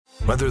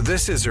Whether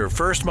this is her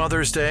first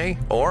Mother's Day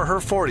or her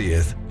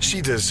 40th, she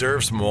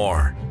deserves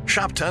more.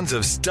 Shop tons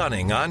of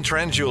stunning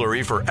on-trend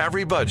jewelry for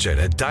every budget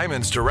at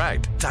Diamonds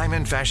Direct.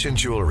 Diamond fashion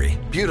jewelry,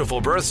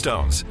 beautiful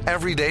birthstones,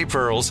 everyday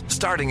pearls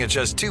starting at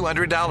just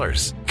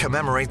 $200.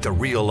 Commemorate the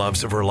real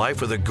loves of her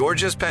life with a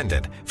gorgeous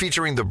pendant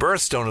featuring the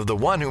birthstone of the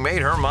one who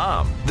made her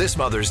mom. This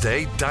Mother's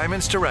Day,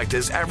 Diamonds Direct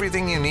is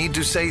everything you need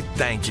to say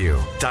thank you.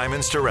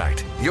 Diamonds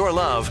Direct. Your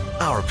love,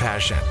 our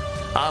passion.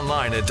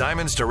 Online at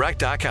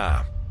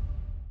diamondsdirect.com.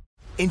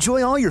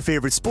 Enjoy all your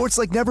favorite sports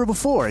like never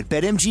before at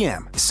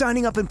BetMGM.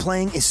 Signing up and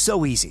playing is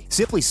so easy.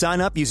 Simply sign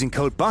up using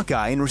code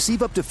Buckeye and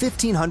receive up to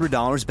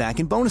 $1,500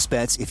 back in bonus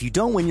bets if you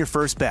don't win your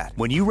first bet.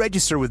 When you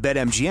register with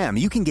BetMGM,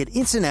 you can get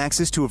instant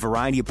access to a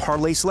variety of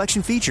parlay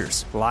selection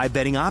features, live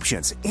betting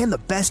options, and the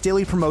best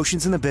daily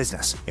promotions in the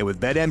business. And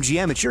with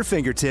BetMGM at your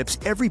fingertips,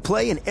 every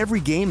play and every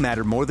game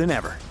matter more than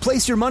ever.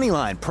 Place your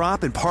moneyline,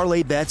 prop, and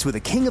parlay bets with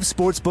the king of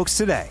sportsbooks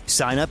today.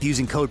 Sign up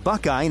using code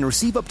Buckeye and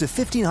receive up to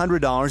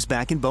 $1,500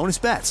 back in bonus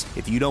bets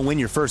if you don't win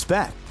your first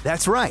bet.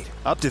 That's right,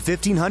 up to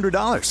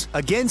 $1,500.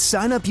 Again,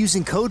 sign up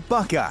using code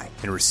Buckeye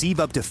and receive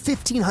up to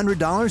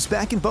 $1,500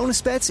 back in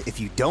bonus bets if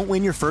you don't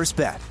win your first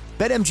bet.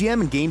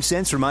 BetMGM and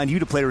GameSense remind you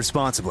to play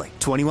responsibly.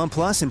 21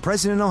 plus and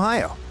present in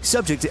Ohio.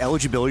 Subject to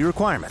eligibility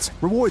requirements.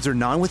 Rewards are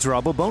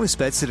non-withdrawable bonus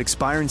bets that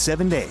expire in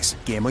 7 days.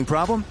 Gambling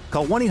problem?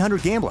 Call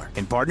 1-800-GAMBLER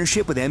in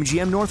partnership with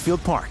MGM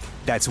Northfield Park.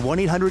 That's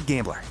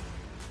 1-800-GAMBLER.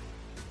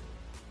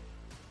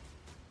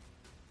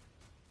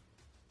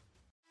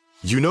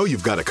 You know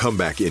you've got a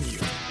comeback in you.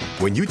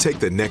 When you take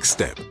the next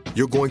step,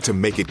 you're going to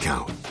make it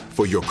count.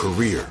 For your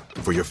career,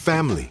 for your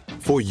family,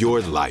 for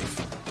your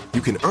life. You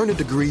can earn a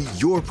degree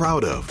you're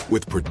proud of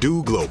with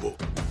Purdue Global.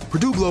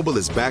 Purdue Global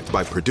is backed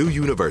by Purdue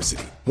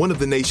University, one of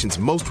the nation's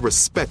most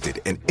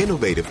respected and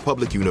innovative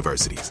public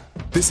universities.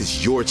 This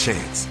is your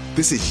chance.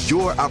 This is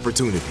your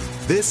opportunity.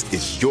 This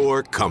is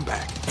your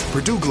comeback.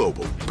 Purdue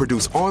Global,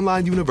 Purdue's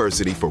online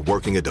university for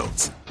working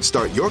adults.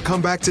 Start your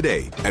comeback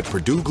today at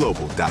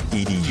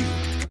purdueglobal.edu.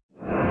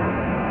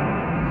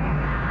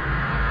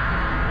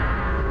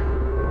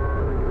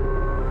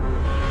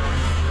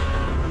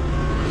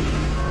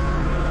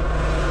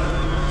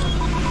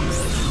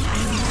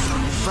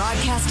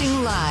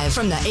 Broadcasting live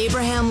from the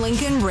Abraham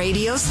Lincoln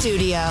Radio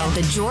Studio at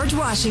the George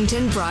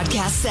Washington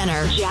Broadcast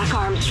Center. Jack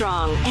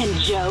Armstrong and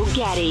Joe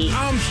Getty.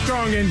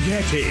 Armstrong and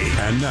Getty.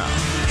 And now,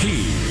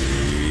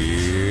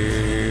 here's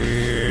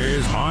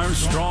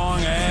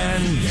Armstrong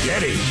and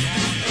Getty.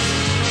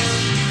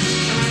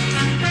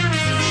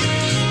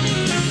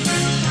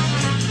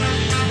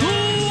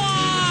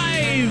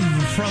 Live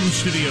from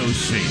Studio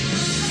C.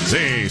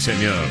 Si,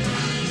 senor.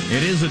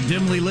 It is a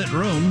dimly lit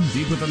room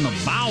deep within the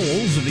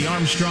bowels of the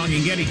Armstrong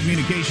and Getty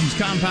Communications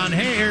compound.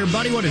 Hey,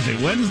 everybody, what is it,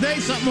 Wednesday?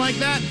 Something like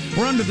that?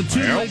 We're under the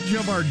tutelage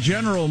of our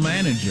general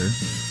manager.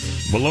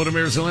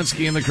 Volodymyr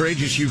Zelensky and the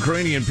courageous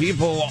Ukrainian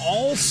people.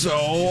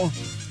 Also,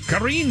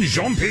 Karine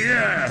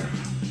Jean-Pierre.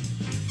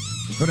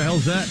 Who the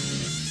hell's that?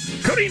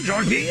 Karine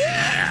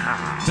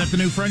Jean-Pierre. Is that the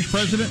new French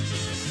president?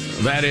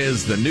 That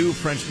is the new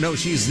French... No,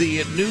 she's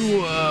the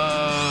new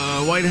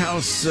White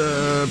House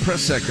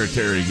press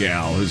secretary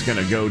gal who's going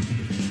to go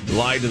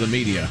lie to the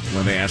media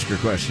when they ask her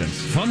questions.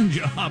 Fun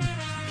job.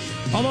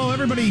 Although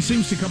everybody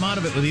seems to come out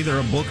of it with either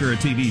a book or a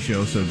TV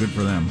show, so good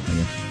for them, I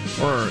guess.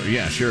 Or,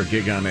 yeah, sure,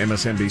 gig on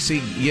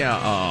MSNBC.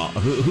 Yeah,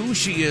 who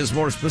she is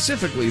more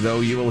specifically,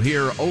 though, you will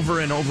hear over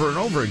and over and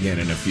over again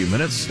in a few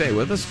minutes. Stay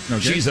with us.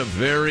 Okay. She's a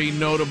very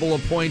notable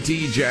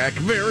appointee, Jack.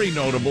 Very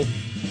notable.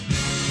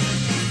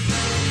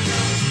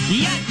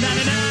 Yeah,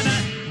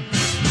 da-da-da-da.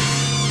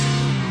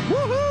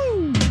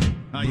 Woohoo!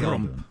 How you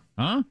doing?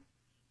 Huh?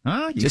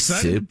 You just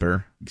excited?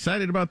 Super.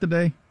 Excited about the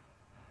day?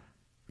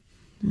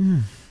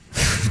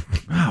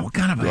 Wow, what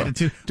kind of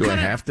attitude? Do I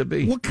have to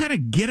be? What kind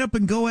of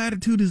get-up-and-go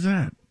attitude is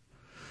that?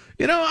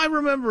 You know, I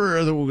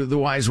remember the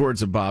wise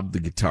words of Bob,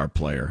 the guitar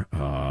player.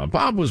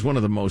 Bob was one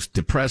of the most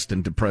depressed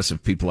and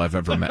depressive people I've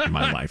ever met in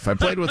my life. I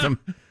played with him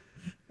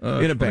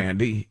in a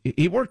band.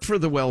 He worked for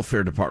the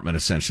welfare department,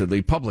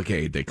 essentially, public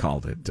aid, they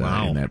called it,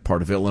 in that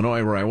part of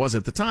Illinois where I was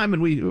at the time.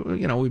 And we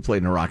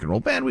played in a rock and roll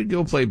band. We'd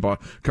go play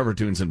cover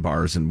tunes in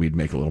bars, and we'd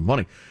make a little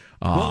money.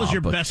 What was your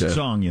best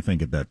song, you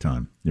think, at that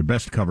time? Your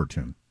best cover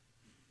tune?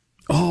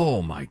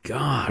 Oh, my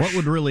gosh. What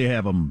would really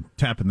have them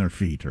tapping their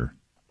feet? Or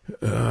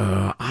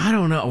I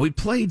don't know. We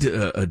played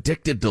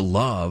 "Addicted to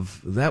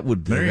Love." That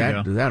would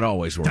that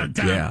always worked.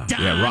 Yeah,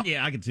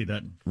 I can see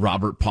that.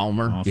 Robert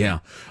Palmer. Awesome. Yeah.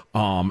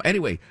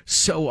 Anyway,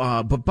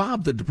 so but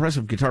Bob, the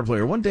depressive guitar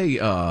player, one day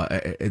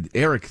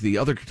Eric, the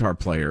other guitar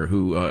player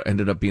who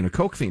ended up being a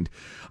coke fiend,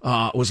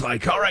 was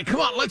like, "All right, come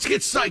on, let's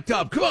get psyched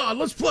up. Come on,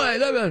 let's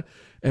play."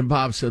 And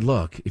Bob said,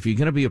 "Look, if you're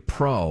going to be a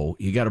pro,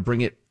 you got to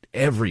bring it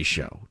every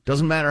show.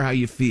 Doesn't matter how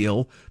you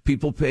feel.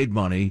 People paid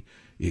money.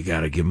 You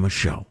got to give them a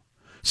show."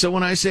 So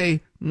when I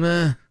say,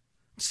 nah,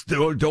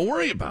 don't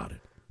worry about it.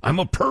 I'm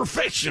a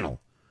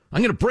professional.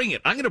 I'm going to bring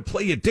it. I'm going to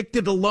play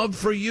Addicted to Love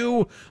for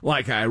you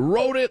like I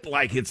wrote it,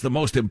 like it's the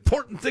most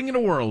important thing in the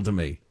world to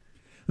me.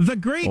 The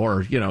great,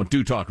 or,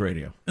 do talk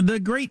radio. The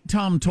great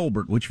Tom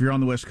Tolbert, which if you're on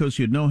the West Coast,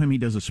 you'd know him. He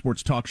does a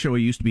sports talk show.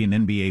 He used to be an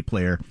NBA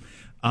player.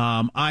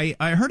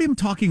 I heard him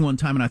talking one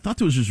time, and I thought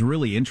that was just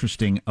really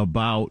interesting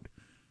about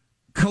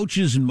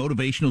coaches and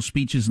motivational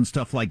speeches and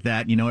stuff like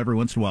that. Every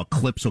once in a while,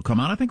 clips will come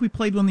out. I think we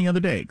played one the other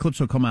day. Clips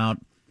will come out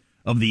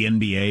of the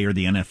NBA or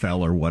the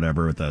NFL or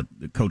whatever, the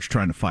coach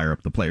trying to fire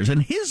up the players.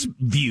 And his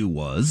view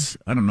was,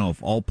 I don't know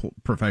if all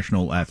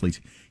professional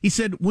athletes, he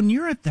said, when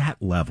you're at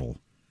that level,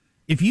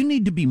 if you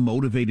need to be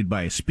motivated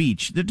by a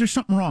speech, there's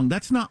something wrong.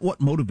 That's not what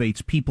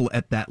motivates people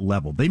at that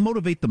level. They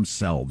motivate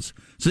themselves.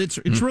 So it's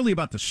really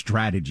about the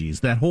strategies.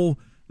 That whole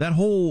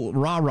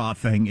rah-rah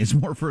thing is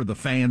more for the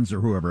fans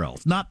or whoever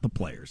else, not the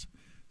players.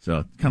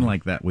 So kind of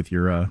like that with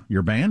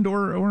your band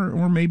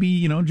or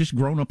maybe, just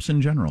grown-ups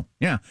in general.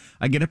 Yeah,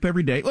 I get up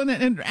every day. Well,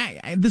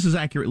 and this is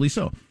accurately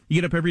so.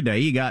 You get up every day.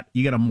 You got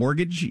a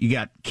mortgage. You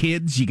got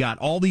kids. You got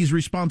all these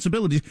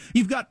responsibilities.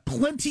 You've got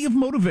plenty of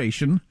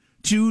motivation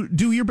to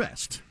do your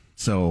best.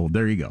 So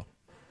there you go.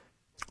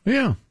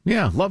 Yeah.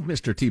 Love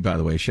Mr. T, by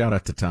the way. Shout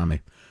out to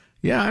Tommy.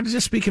 Yeah, I'm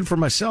just speaking for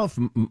myself.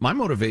 My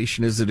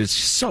motivation is that it's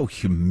so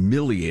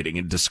humiliating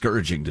and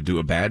discouraging to do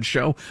a bad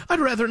show. I'd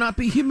rather not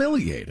be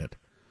humiliated.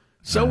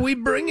 So we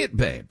bring it,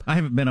 babe. I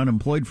haven't been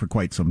unemployed for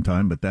quite some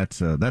time, but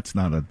that's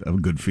not a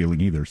good feeling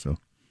either. So,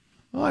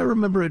 I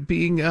remember it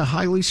being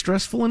highly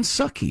stressful and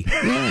sucky.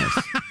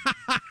 Yes.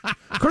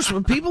 Of course,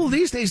 people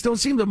these days don't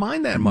seem to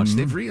mind that much.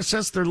 They've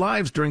reassessed their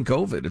lives during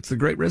COVID. It's the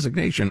Great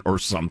Resignation or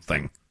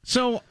something.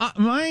 So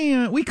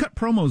we cut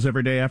promos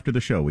every day after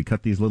the show. We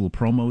cut these little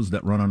promos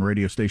that run on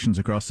radio stations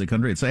across the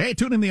country and say, "Hey,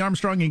 tune in the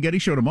Armstrong and Getty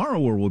show tomorrow,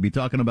 where we'll be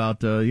talking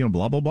about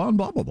blah blah blah and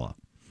blah blah blah."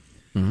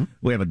 Mm-hmm.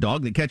 We have a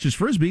dog that catches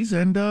frisbees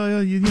and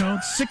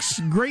 6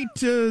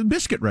 great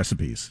biscuit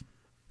recipes.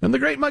 And the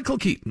great Michael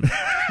Keaton.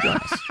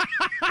 Yes.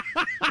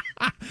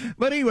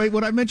 But anyway,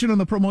 what I mentioned on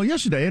the promo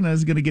yesterday, and I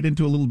was going to get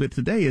into a little bit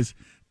today, is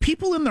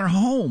people in their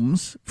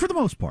homes, for the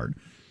most part,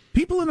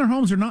 people in their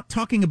homes are not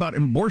talking about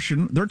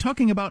abortion. They're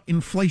talking about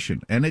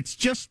inflation. And it's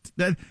just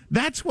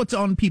that's what's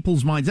on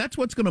people's minds. That's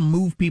what's going to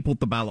move people at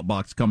the ballot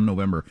box come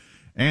November.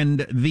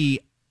 And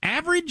the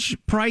average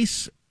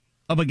price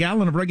of a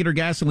gallon of regular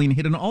gasoline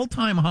hit an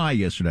all-time high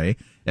yesterday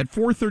at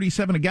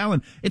 $4.37 a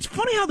gallon. It's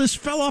funny how this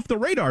fell off the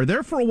radar.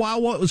 There for a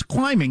while it was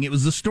climbing. It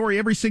was the story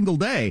every single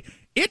day.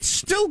 It's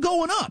still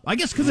going up. I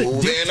guess because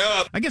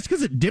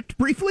it dipped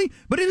briefly,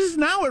 but it is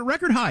now at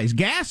record highs,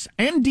 gas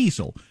and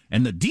diesel.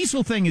 And the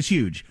diesel thing is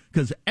huge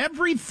because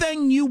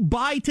everything you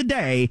buy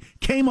today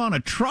came on a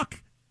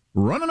truck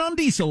running on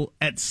diesel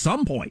at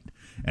some point.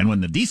 And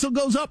when the diesel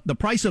goes up, the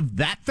price of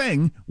that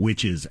thing,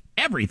 which is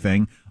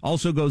everything,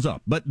 also goes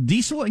up. But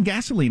diesel and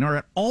gasoline are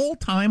at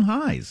all-time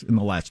highs in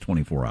the last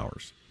 24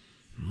 hours.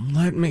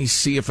 Let me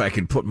see if I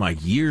can put my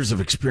years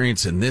of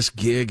experience in this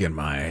gig and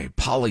my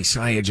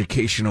poli-sci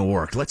educational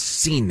work. Let's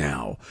see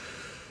now.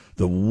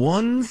 The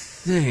one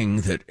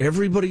thing that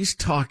everybody's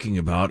talking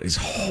about is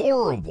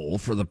horrible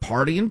for the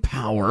party in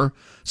power,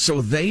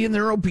 so they and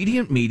their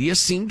obedient media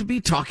seem to be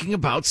talking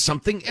about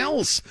something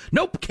else.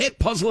 Nope, can't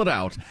puzzle it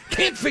out.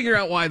 Can't figure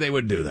out why they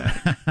would do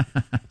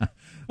that.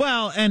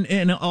 Well,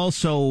 and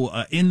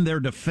also in their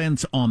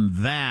defense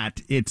on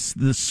that, it's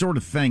the sort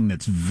of thing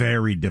that's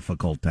very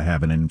difficult to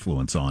have an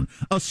influence on,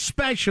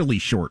 especially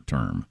short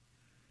term.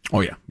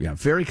 Oh, yeah.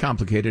 Very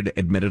complicated,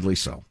 admittedly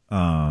so.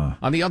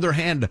 On the other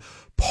hand,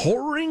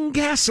 pouring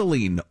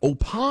gasoline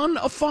upon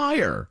a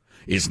fire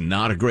is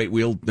not a great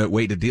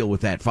way to deal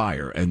with that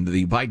fire. And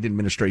the Biden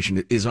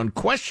administration is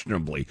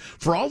unquestionably,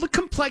 for all the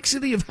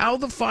complexity of how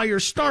the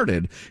fire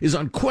started, is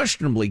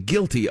unquestionably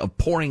guilty of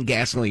pouring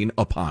gasoline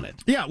upon it.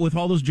 Yeah, with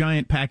all those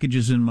giant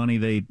packages and money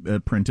they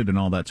printed and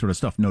all that sort of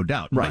stuff, no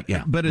doubt. Right,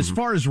 yeah. But as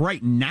far as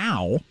right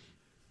now,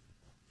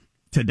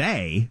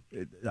 today,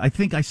 I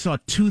think I saw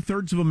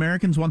 2/3 of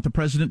Americans want the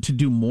president to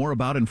do more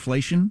about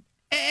inflation.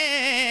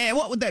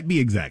 What would that be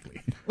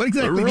exactly? What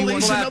exactly?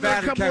 Release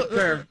another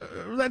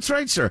couple. That's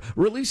right, sir.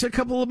 Release a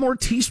couple of more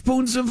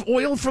teaspoons of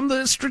oil from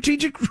the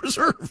strategic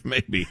reserve,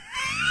 maybe.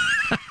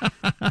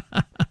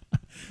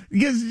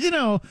 Because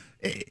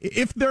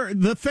if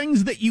the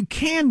things that you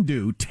can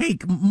do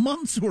take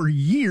months or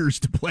years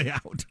to play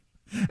out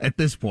at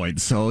this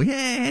point, so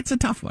yeah, it's a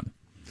tough one.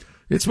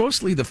 It's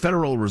mostly the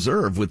Federal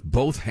Reserve with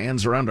both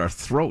hands around our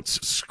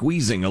throats,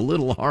 squeezing a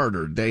little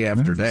harder day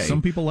after day.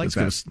 Some people like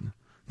that.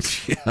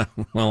 Yeah,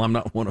 well, I'm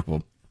not one of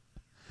them.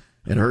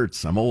 It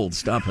hurts. I'm old.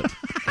 Stop it.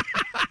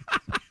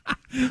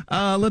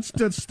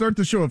 Let's start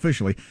the show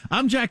officially.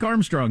 I'm Jack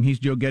Armstrong. He's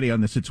Joe Getty on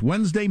this. It's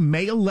Wednesday,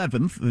 May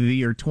 11th, the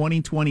year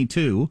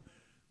 2022.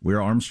 We're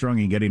Armstrong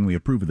and Getty, and we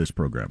approve of this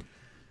program.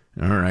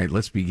 All right,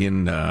 let's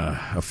begin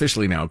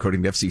officially now,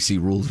 according to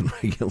FCC rules and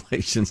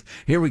regulations.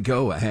 Here we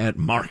go. Ahead,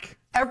 Mark.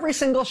 Every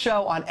single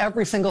show on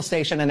every single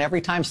station and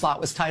every time slot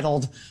was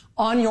titled,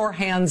 "On Your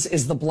Hands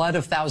is the Blood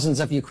of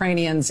Thousands of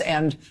Ukrainians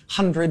and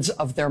Hundreds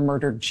of Their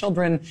Murdered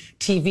Children.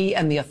 TV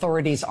and the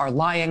authorities are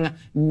lying.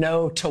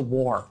 No to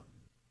war."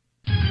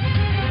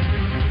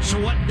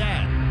 So what,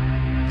 Dad?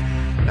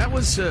 That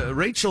was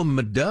Rachel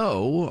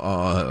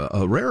Maddow,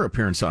 a rare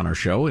appearance on our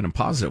show in a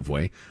positive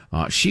way.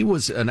 She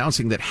was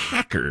announcing that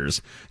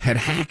hackers had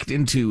hacked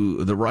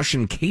into the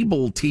Russian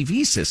cable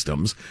TV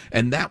systems,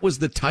 and that was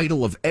the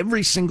title of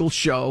every single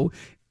show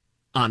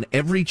on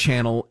every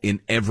channel in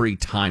every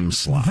time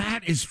slot.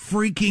 That is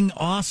freaking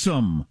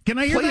awesome. Can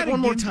I hear Play that it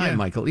one more again? time, Yeah.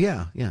 Michael?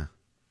 Yeah.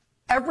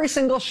 Every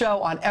single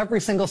show on every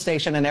single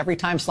station and every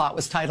time slot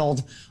was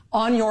titled,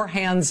 "On Your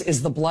Hands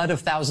is the Blood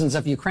of Thousands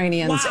of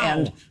Ukrainians Wow.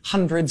 and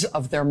Hundreds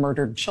of Their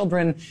Murdered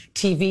Children.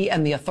 TV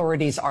and the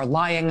authorities are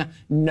lying.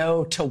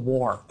 No to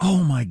war."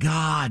 Oh, my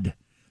God.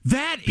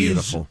 That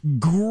Beautiful. is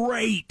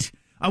great.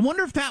 I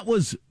wonder if that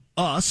was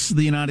us,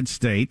 the United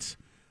States,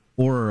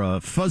 or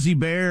Fuzzy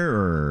Bear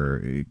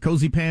or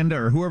Cozy Panda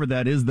or whoever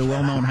that is, the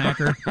well-known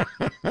hacker.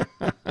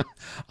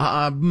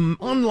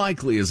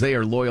 Unlikely, as they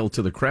are loyal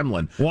to the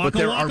Kremlin. Waka, but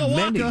there waka, are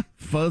many. waka.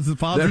 Fuzzy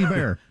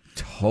Bear.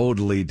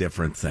 Totally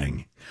different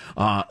thing.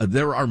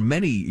 There are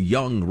many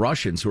young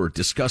Russians who are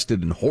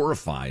disgusted and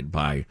horrified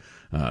by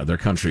their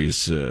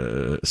country's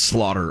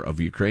slaughter of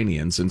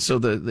Ukrainians, and so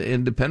the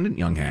independent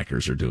young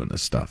hackers are doing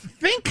this stuff.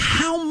 Think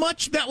how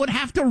much that would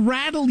have to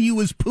rattle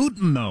you as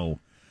Putin, though,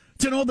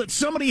 to know that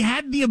somebody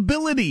had the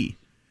ability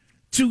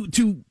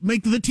to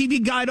make the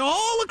TV guide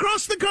all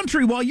across the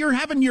country while you're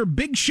having your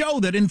big show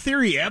that, in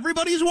theory,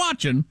 everybody's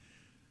watching.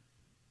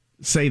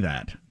 Say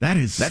that.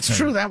 That's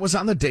True. That was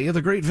on the day of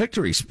the Great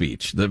Victory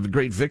speech, the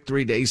Great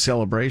Victory Day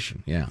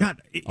celebration. Yeah.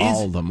 God,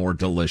 all the more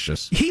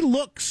delicious. He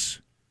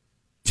looks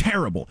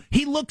terrible.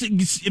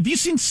 Have you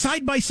seen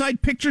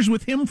side-by-side pictures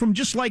with him from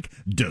just like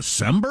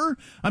December?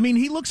 I mean,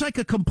 he looks like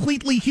a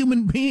completely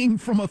human being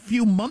from a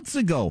few months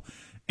ago.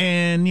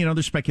 And,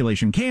 there's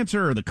speculation,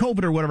 cancer or the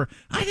COVID or whatever.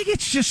 I think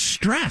it's just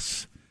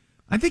stress.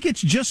 I think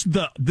it's just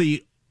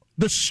the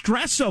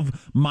stress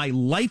of my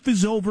life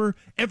is over.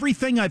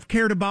 Everything I've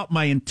cared about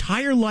my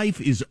entire life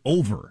is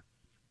over.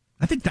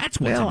 I think that's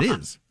what it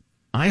is.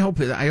 I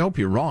hope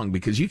you're wrong,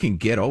 because you can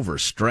get over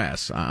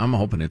stress. I'm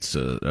hoping it's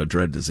a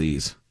dread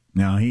disease.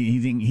 Now,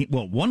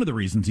 well, one of the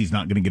reasons he's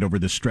not going to get over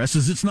this stress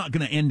is it's not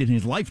going to end in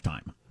his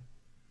lifetime.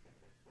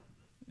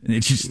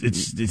 It's just,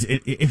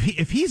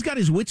 if he's got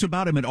his wits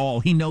about him at all,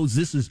 he knows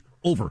this is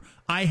over.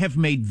 I have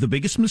made the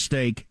biggest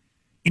mistake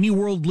any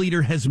world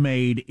leader has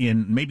made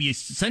in maybe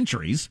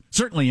centuries,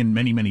 certainly in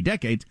many, many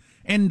decades.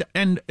 And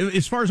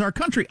as far as our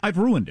country, I've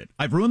ruined it.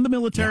 I've ruined the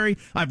military. Yeah.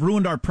 I've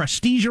ruined our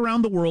prestige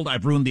around the world.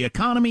 I've ruined the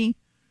economy.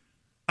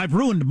 I've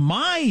ruined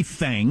my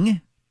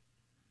thing.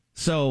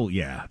 So,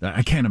 yeah,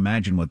 I can't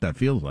imagine what that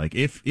feels like.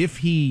 If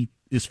he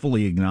is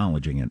fully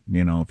acknowledging it,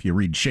 if you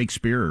read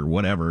Shakespeare or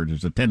whatever,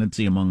 there's a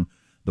tendency among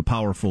the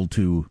powerful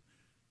to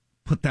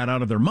put that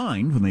out of their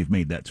mind when they've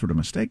made that sort of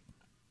mistake.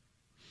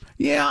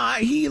 Yeah,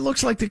 he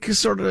looks like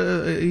he's at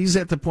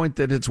the point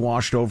that it's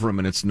washed over him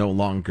and it's no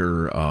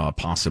longer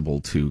possible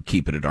to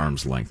keep it at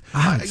arm's length.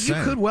 You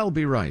could well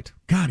be right.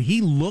 God,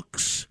 he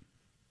looks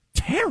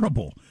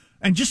terrible.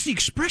 And just the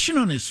expression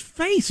on his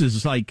face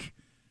is like,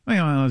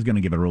 I was going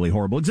to give a really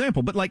horrible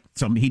example, but like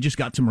he just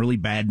got some really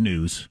bad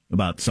news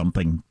about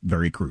something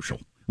very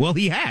crucial. Well,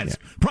 he has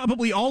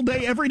probably all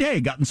day, every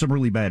day, gotten some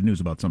really bad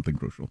news about something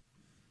crucial.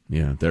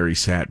 Yeah, there he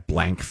sat,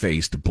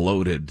 blank-faced,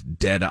 bloated,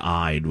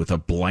 dead-eyed, with a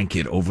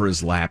blanket over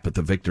his lap at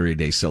the Victory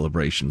Day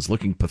celebrations,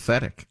 looking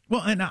pathetic.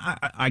 Well, and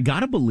I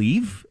gotta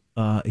believe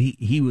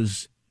he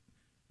was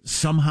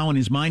somehow in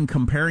his mind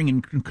comparing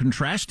and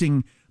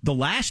contrasting the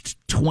last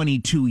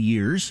 22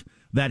 years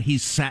that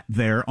he's sat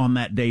there on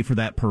that day for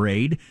that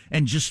parade,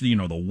 and just the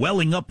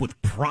welling up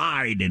with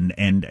pride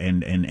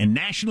and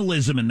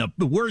nationalism, and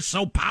we're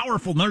so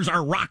powerful, and there's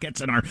our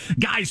rockets and our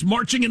guys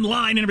marching in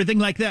line and everything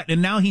like that.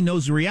 And now he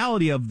knows the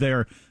reality of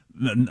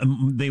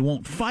they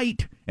won't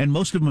fight, and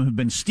most of them have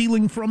been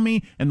stealing from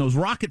me, and those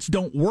rockets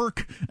don't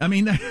work. I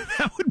mean,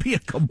 that would be a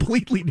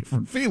completely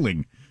different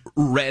feeling.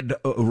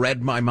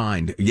 Read my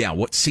mind. Yeah,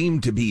 what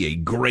seemed to be a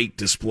great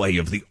display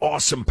of the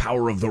awesome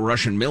power of the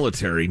Russian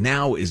military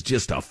now is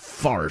just a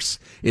farce.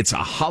 It's a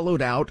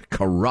hollowed out,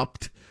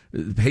 corrupt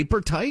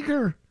paper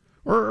tiger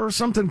or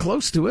something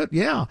close to it.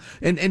 Yeah.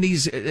 And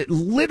he's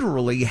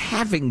literally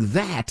having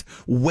that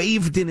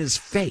waved in his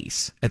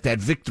face at that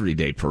Victory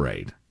Day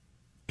parade.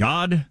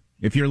 God,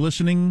 if you're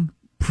listening,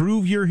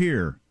 prove you're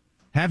here.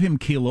 Have him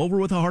keel over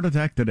with a heart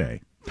attack today.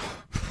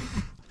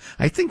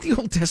 I think the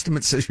Old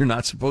Testament says you're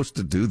not supposed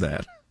to do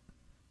that.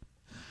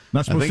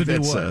 Not supposed to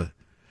do what?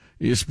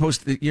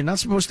 You're not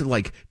supposed to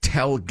like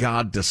tell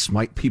God to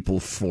smite people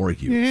for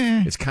you.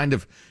 Yeah. It's kind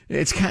of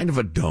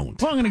a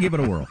don't. Well, I'm going to give it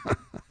a whirl.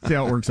 See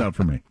how it works out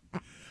for me.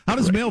 How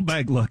does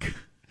Mailbag look?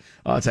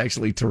 Oh, it's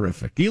actually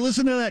terrific. Do you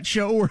listen to that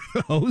show where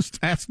the host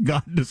asks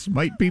God to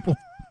smite people?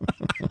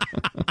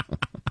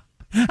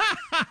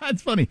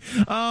 That's funny.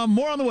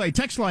 More on the way.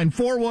 Text line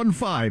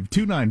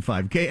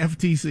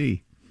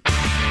 415-295-KFTC.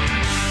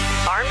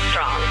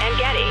 Armstrong and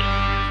Getty.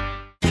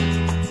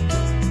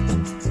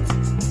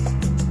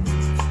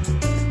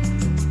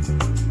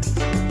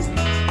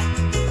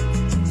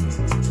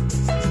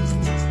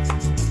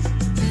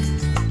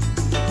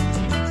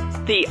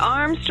 The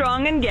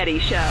Armstrong and Getty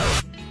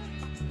Show.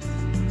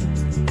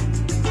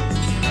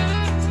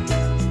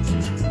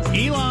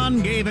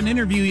 Elon gave an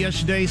interview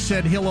yesterday,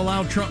 said he'll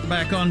allow Trump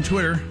back on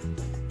Twitter,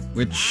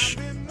 which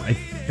I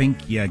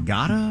think you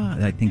gotta.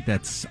 I think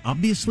that's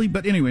obviously,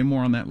 but anyway,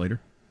 more on that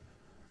later.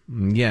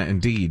 Yeah,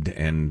 indeed.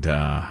 And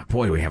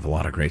boy, we have a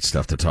lot of great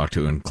stuff to talk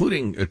to,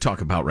 including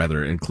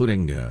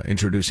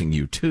introducing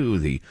you to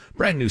the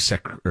brand new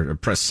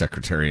press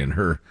secretary and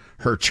her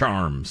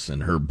charms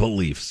and her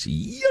beliefs.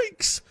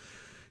 Yikes!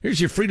 Here's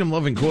your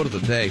freedom-loving quote of the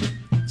day.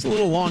 It's a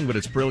little long, but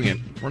it's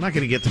brilliant. We're not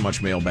going to get to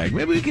much mailbag.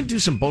 Maybe we can do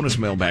some bonus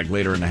mailbag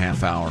later in the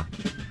half hour.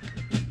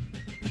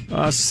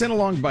 Sent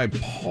along by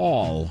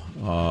Paul.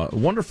 A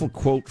wonderful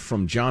quote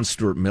from John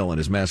Stuart Mill in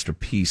his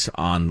masterpiece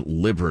on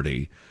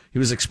liberty. He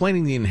was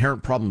explaining the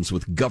inherent problems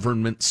with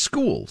government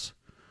schools.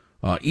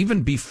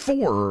 Even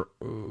before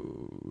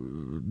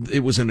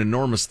it was an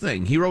enormous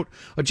thing. He wrote,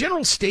 a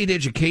general state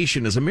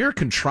education is a mere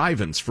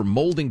contrivance for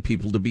molding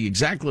people to be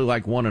exactly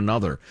like one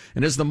another.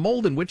 And as the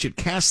mold in which it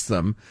casts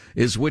them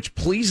is which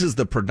pleases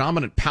the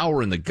predominant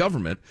power in the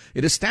government,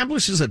 it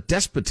establishes a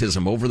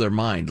despotism over their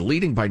mind,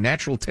 leading by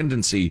natural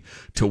tendency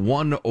to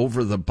one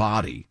over the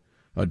body.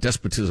 A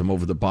despotism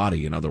over the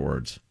body, in other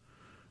words.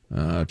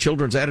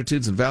 Children's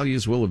attitudes and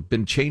values will have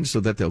been changed so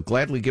that they'll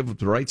gladly give up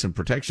the rights and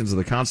protections of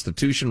the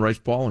Constitution, writes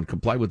Paul, and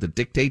comply with the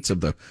dictates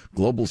of the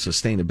global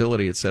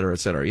sustainability, et cetera,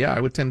 et cetera. Yeah, I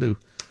would tend to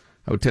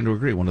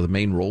agree. One of the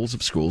main roles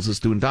of schools is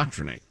to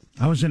indoctrinate.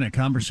 I was in a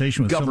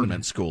conversation with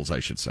government schools, I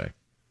should say.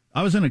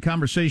 I was in a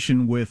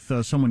conversation with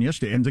someone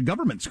yesterday, and the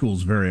government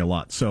schools vary a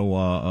lot. So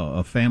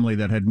a family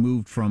that had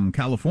moved from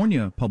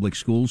California public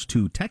schools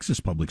to Texas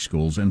public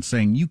schools and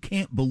saying, you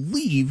can't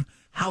believe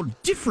how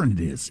different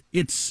it is.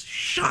 It's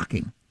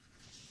shocking.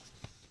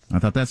 I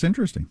thought that's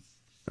interesting.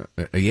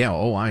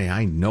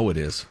 I know it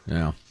is.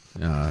 Yeah.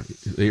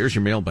 Here's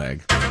your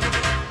mailbag.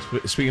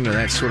 Speaking of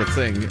that sort of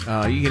thing,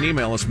 you can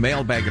email us,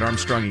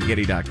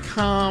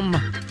 mailbag@armstrongandgetty.com.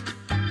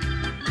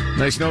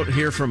 Nice note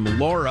here from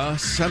Laura.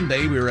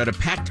 Sunday, we were at a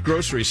packed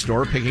grocery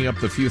store picking up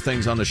the few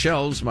things on the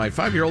shelves. My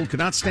 5-year-old could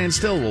not stand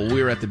still while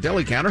we were at the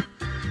deli counter,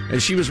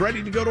 and she was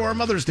ready to go to our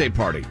Mother's Day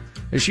party.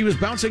 As she was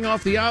bouncing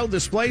off the aisle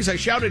displays, I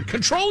shouted,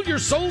 "Control your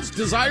soul's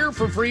desire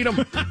for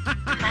freedom."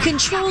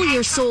 Control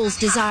your soul's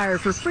desire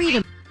for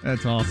freedom.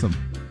 That's awesome.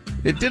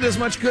 It did as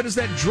much good as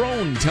that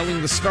drone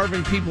telling the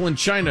starving people in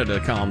China to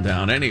calm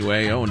down.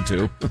 Anyway,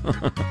 0-2.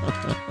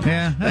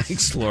 Yeah.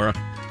 Thanks, Laura.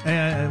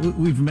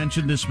 We've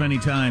mentioned this many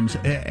times.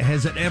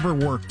 Has it ever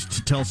worked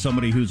to tell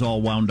somebody who's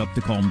all wound up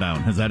to calm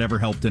down? Has that ever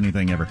helped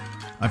anything ever?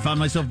 I found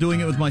myself doing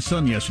it with my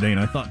son yesterday,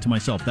 and I thought to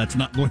myself, that's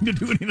not going to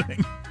do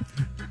anything.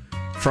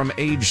 From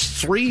age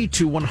 3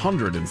 to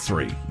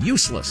 103.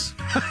 Useless.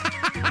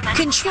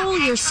 Control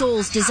your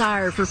soul's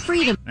desire for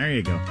freedom. There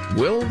you go.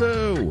 Will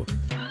do.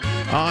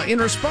 In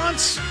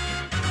response...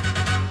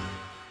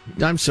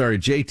 I'm sorry,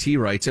 JT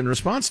writes, in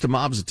response to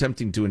mobs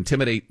attempting to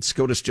intimidate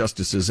SCOTUS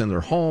justices in their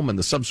home and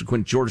the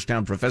subsequent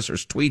Georgetown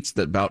professor's tweets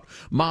that about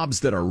mobs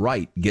that are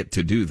right get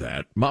to do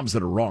that, mobs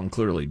that are wrong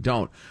clearly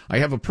don't, I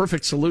have a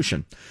perfect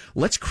solution.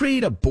 Let's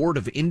create a board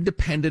of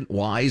independent,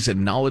 wise,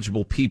 and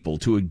knowledgeable people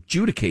to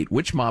adjudicate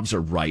which mobs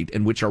are right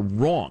and which are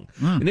wrong.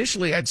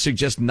 Initially, I'd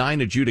suggest 9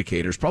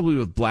 adjudicators, probably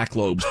with black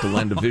lobes to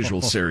lend a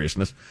visual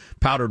seriousness,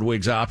 powdered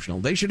wigs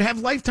optional. They should have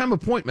lifetime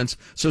appointments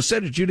so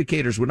said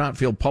adjudicators would not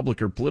feel public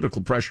or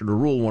political pressure to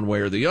rule one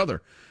way or the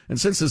other.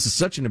 And since this is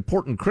such an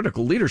important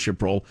critical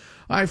leadership role,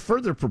 I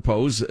further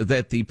propose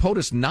that the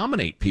POTUS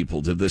nominate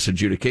people to this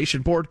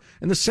adjudication board,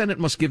 and the Senate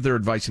must give their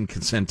advice and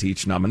consent to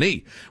each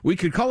nominee. We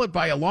could call it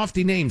by a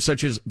lofty name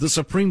such as the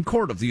Supreme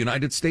Court of the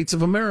United States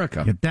of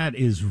America. Yeah, that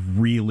is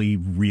really,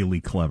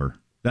 really clever.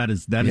 That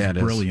is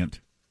brilliant.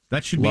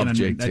 That should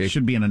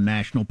be in a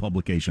national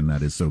publication.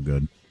 That is so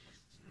good.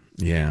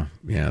 Yeah,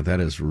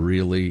 that is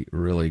really,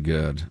 really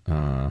good.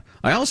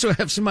 I also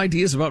have some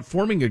ideas about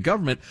forming a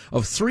government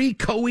of 3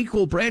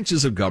 co-equal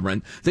branches of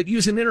government that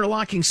use an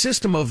interlocking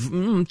system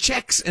of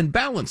checks and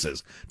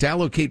balances to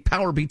allocate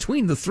power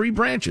between the 3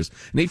 branches.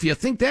 And if you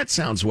think that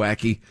sounds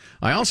wacky,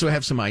 I also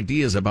have some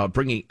ideas about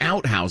bringing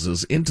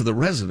outhouses into the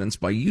residence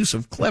by use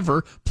of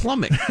clever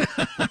plumbing.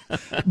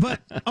 But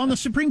on the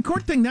Supreme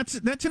Court thing,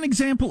 that's an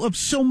example of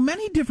so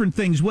many different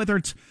things, whether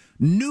it's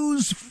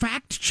news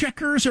fact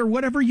checkers or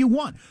whatever you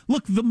want.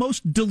 Look, the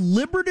most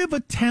deliberative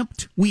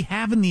attempt we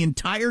have in the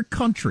entire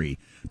country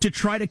to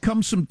try to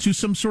come to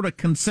some sort of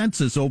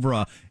consensus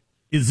over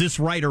is this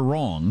right or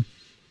wrong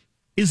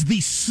is the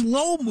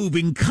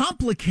slow-moving,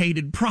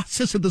 complicated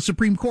process of the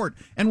Supreme Court,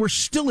 and we're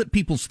still at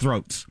people's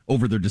throats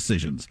over their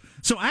decisions.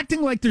 So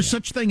acting like there's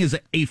such thing as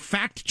a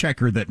fact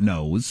checker that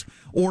knows,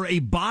 or a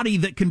body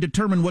that can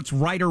determine what's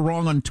right or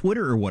wrong on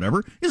Twitter or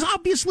whatever, is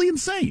obviously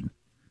insane.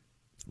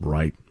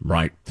 Right.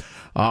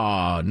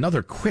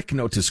 Another quick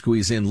note to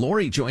squeeze in.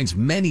 Lori joins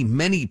many,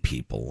 many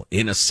people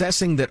in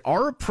assessing that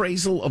our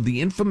appraisal of the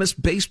infamous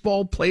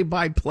baseball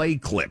play-by-play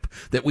clip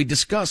that we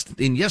discussed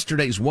in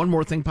yesterday's One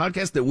More Thing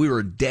podcast, that we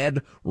were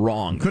dead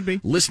wrong. Could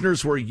be.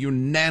 Listeners were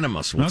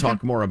unanimous. We'll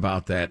talk more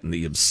about that in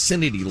the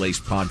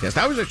obscenity-laced podcast.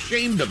 I was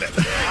ashamed of it.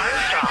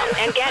 Armstrong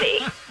and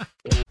Getty.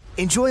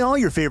 Enjoy all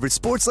your favorite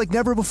sports like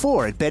never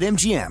before at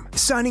BetMGM.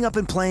 Signing up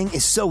and playing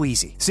is so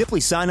easy. Simply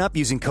sign up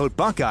using code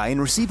Buckeye and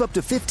receive up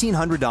to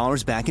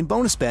 $1,500 back in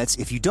bonus bets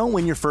if you don't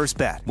win your first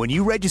bet. When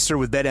you register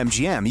with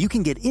BetMGM, you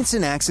can get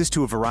instant access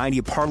to a variety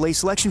of parlay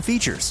selection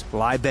features,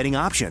 live betting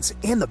options,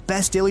 and the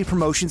best daily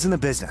promotions in the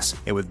business.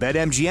 And with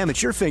BetMGM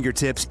at your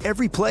fingertips,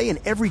 every play and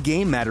every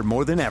game matter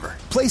more than ever.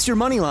 Place your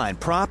moneyline,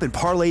 prop, and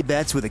parlay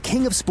bets with the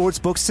king of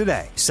sportsbooks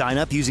today. Sign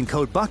up using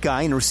code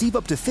Buckeye and receive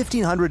up to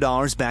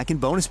 $1,500 back in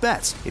bonus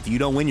bets if you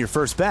don't win your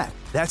first bet.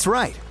 That's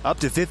right, up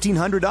to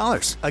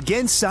 $1,500.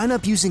 Again, sign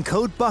up using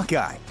code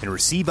Buckeye and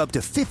receive up to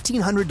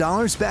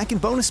 $1,500 back in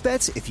bonus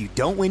bets if you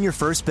don't win your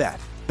first bet.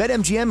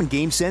 BetMGM and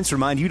GameSense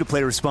remind you to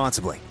play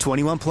responsibly.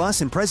 21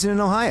 plus and present in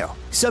Ohio.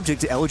 Subject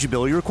to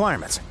eligibility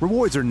requirements.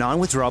 Rewards are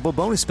non-withdrawable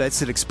bonus bets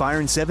that expire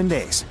in 7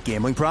 days.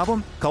 Gambling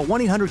problem? Call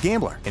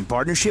 1-800-GAMBLER in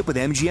partnership with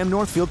MGM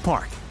Northfield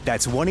Park.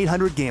 That's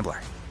 1-800-GAMBLER.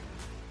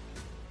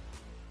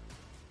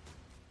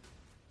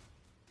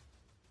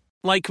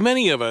 Like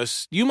many of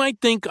us, you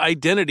might think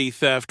identity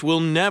theft will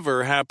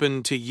never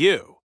happen to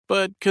you.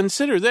 But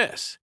consider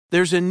this.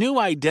 There's a new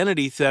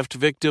identity theft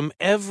victim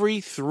every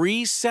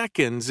 3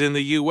 seconds in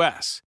the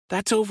U.S.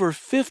 That's over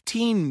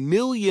 15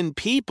 million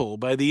people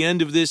by the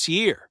end of this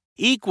year,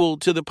 equal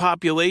to the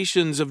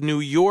populations of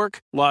New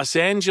York, Los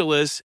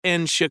Angeles,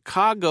 and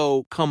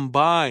Chicago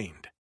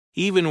combined.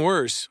 Even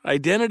worse,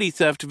 identity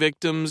theft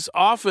victims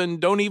often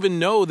don't even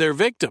know they're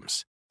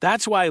victims.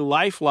 That's why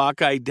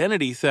LifeLock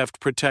Identity Theft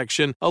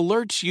Protection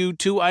alerts you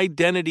to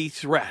identity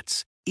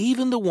threats,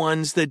 even the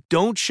ones that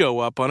don't show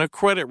up on a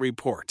credit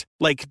report,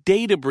 like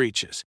data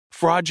breaches,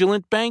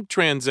 fraudulent bank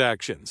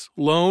transactions,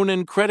 loan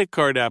and credit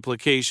card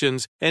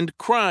applications, and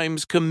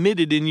crimes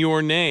committed in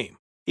your name.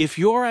 If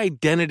your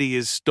identity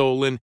is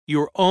stolen,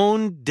 your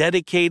own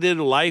dedicated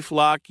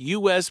LifeLock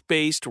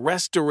U.S.-based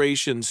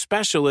restoration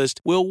specialist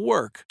will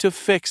work to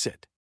fix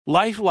it.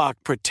 LifeLock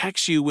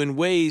protects you in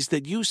ways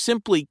that you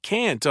simply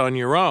can't on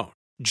your own.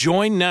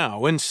 Join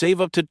now and save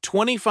up to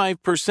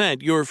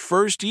 25% your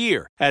first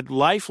year at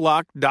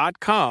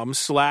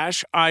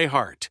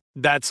LifeLock.com/iHeart.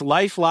 That's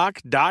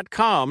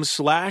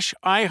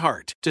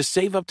LifeLock.com/iHeart to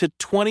save up to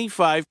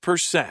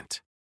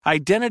 25%.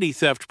 Identity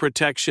theft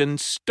protection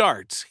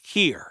starts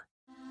here.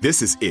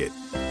 This is it.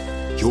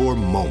 Your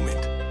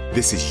moment.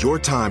 This is your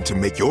time to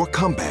make your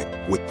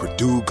comeback with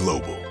Purdue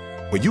Global.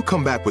 When you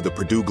come back with a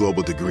Purdue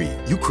Global degree,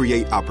 you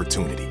create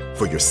opportunity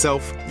for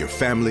yourself, your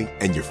family,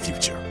 and your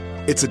future.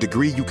 It's a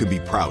degree you can be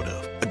proud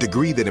of, a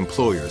degree that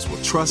employers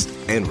will trust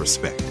and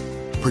respect.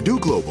 Purdue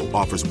Global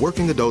offers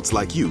working adults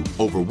like you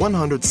over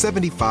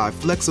 175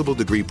 flexible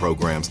degree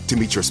programs to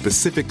meet your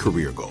specific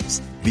career goals.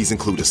 These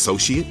include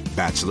associate,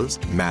 bachelor's,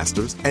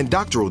 master's, and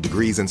doctoral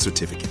degrees and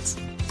certificates.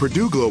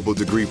 Purdue Global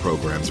degree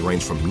programs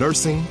range from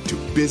nursing to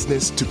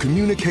business to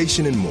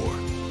communication and more.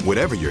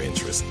 Whatever your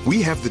interest,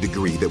 we have the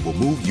degree that will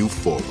move you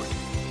forward.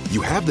 You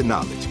have the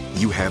knowledge,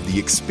 you have the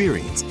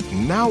experience.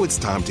 Now it's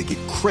time to get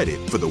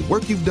credit for the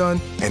work you've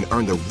done and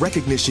earn the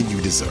recognition you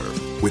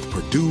deserve with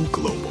Purdue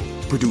Global,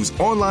 Purdue's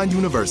online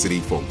university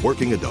for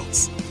working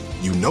adults.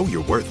 You know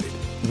you're worth it.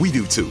 We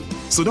do too.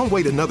 So don't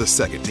wait another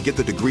second to get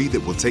the degree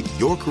that will take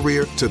your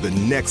career to the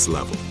next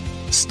level.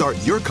 Start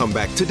your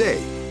comeback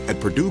today at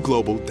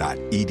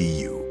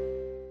purdueglobal.edu.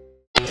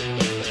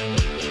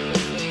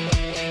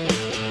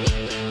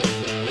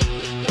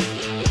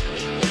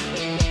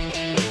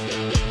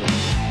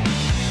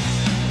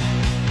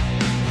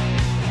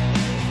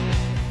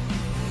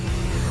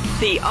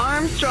 The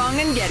Armstrong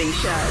and Getty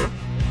Show.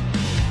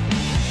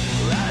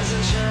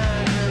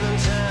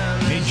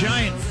 A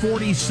giant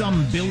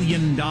 $40-some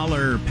billion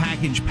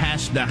package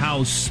passed the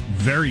House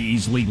very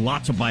easily.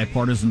 Lots of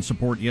bipartisan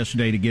support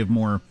yesterday to give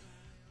more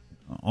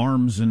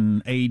arms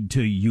and aid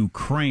to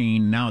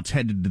Ukraine. Now it's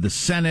headed to the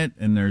Senate,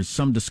 and there's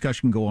some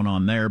discussion going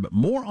on there, but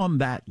more on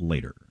that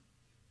later.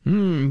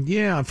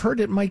 Yeah, I've heard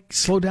it might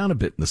slow down a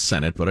bit in the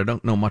Senate, but I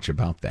don't know much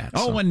about that.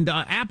 Oh, so. And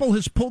Apple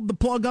has pulled the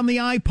plug on the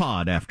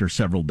iPod after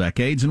several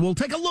decades, and we'll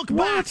take a look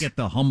back at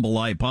the humble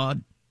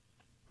iPod.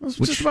 I was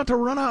just about to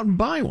run out and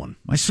buy one.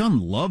 My son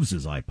loves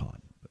his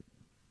iPod.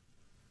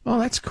 Oh,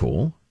 that's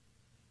cool.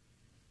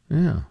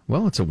 Yeah,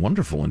 well, it's a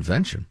wonderful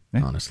invention,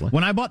 honestly.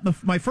 When I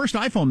bought my first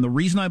iPhone, the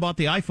reason I bought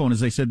the iPhone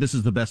is they said this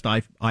is the best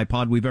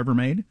iPod we've ever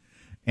made.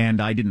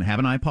 And I didn't have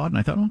an iPod, and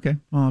I thought, okay,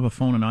 I'll have a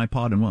phone, an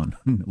iPod, and one.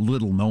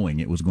 Little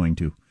knowing it was going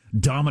to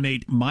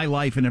dominate my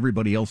life and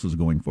everybody else's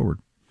going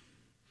forward.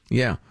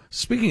 Yeah.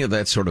 Speaking of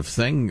that sort of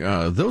thing,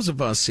 those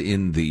of us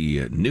in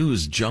the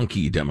news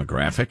junkie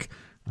demographic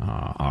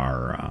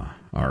are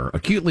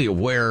acutely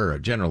aware,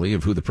 generally,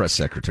 of who the press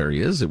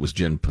secretary is. It was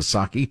Jen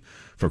Psaki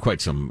for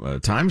quite some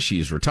time.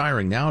 She's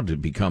retiring now to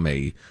become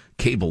a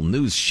cable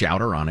news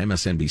shouter on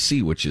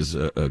MSNBC, which is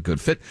a good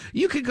fit.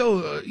 You could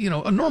go,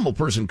 a normal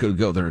person could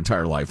go their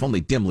entire life only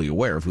dimly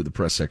aware of who the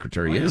press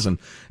secretary is. And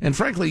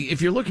frankly,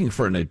 if you're looking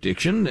for an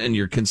addiction and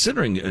you're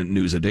considering a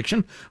news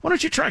addiction, why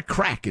don't you try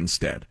crack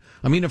instead?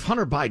 I mean, if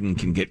Hunter Biden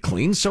can get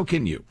clean, so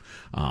can you.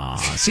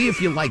 See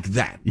if you like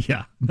that.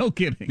 Yeah, no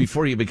kidding.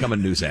 Before you become a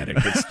news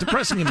addict. It's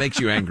depressing and makes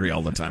you angry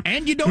all the time.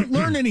 And you don't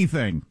learn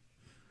anything.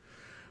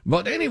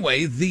 But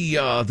anyway,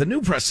 the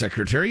new press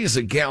secretary is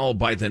a gal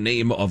by the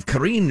name of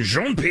Karine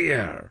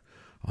Jean-Pierre.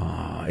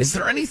 Is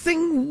there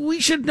anything we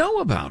should know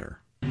about her?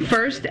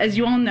 First, as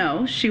you all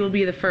know, she will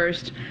be the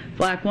first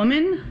black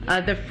woman,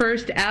 the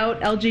first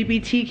out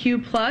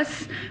LGBTQ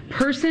plus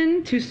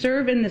person to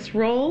serve in this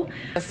role.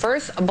 The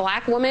first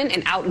black woman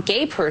and out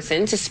gay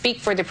person to speak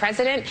for the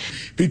president.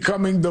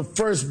 Becoming the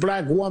first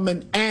black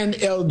woman and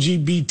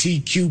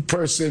LGBTQ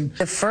person.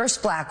 The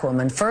first black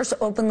woman, first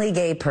openly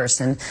gay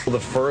person.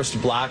 The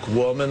first black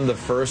woman, the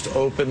first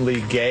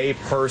openly gay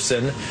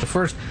person. The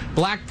first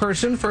black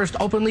person, first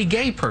openly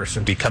gay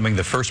person. Becoming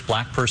the first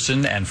black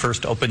person and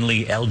first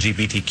openly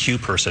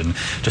LGBTQ person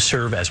to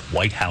serve as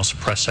White House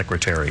press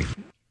secretary.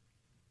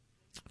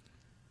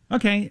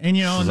 Okay, and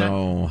you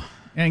know,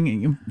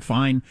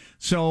 fine.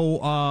 So,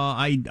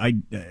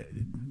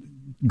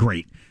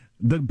 great.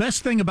 The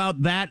best thing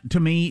about that to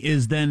me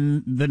is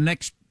then the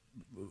next.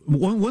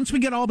 Once we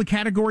get all the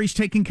categories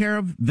taken care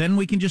of, then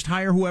we can just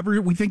hire whoever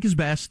we think is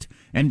best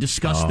and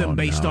discuss them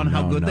based on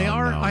how good they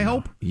are, I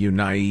hope. You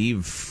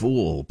naive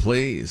fool,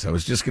 please. I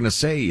was just going to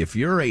say, if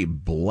you're a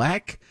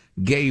black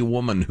gay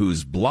woman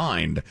who's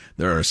blind,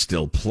 there are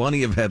still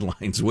plenty of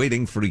headlines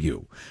waiting for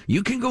you.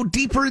 You can go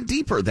deeper and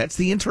deeper. That's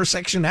the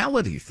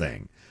intersectionality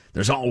thing.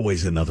 There's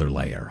always another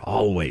layer,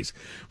 always.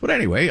 But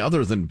anyway,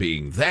 other than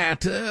being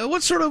that,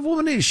 what sort of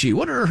woman is she?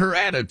 What are her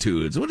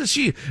attitudes? What is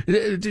she?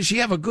 Does she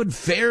have a good,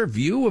 fair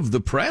view of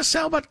the press?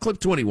 How about clip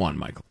 21,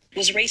 Michael?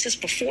 Was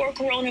racist before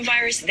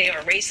coronavirus. They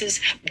are racist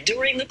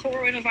during the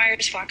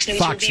coronavirus. Fox News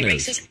will be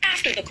racist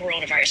after the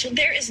coronavirus. So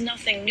there is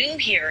nothing new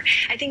here.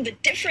 I think the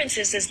difference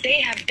is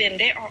they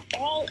are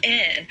all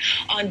in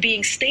on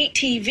being state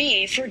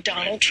TV for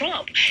Donald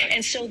Trump.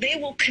 And so they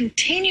will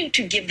continue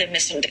to give them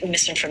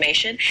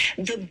misinformation.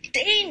 The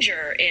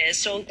danger is,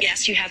 so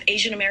yes, you have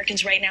Asian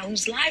Americans right now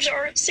whose lives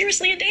are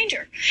seriously in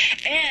danger.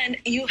 And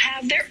you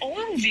have their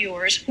own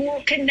viewers who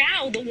can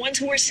now, the ones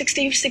who are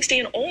 60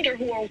 and older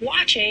who are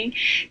watching.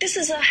 This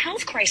is a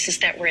health crisis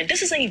that we're in.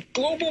 This is a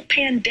global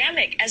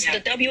pandemic, as the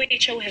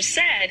WHO has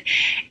said,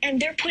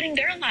 and they're putting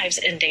their lives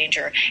in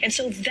danger. And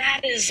so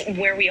that is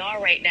where we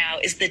are right now,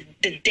 is the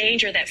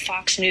danger that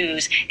Fox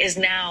News is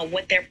now,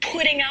 what they're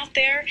putting out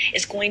there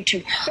is going to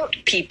hurt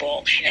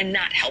people and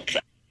not help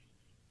them.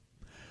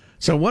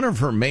 So one of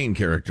her main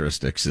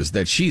characteristics is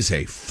that she's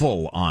a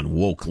full-on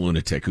woke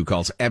lunatic who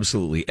calls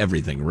absolutely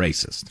everything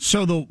racist.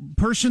 So the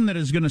person that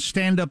is going to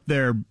stand up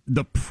there,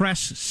 the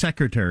press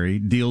secretary,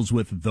 deals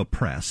with the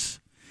press.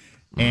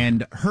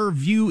 And her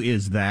view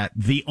is that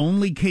the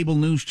only cable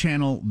news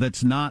channel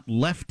that's not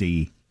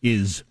lefty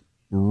is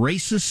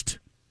racist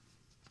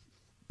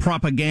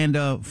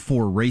propaganda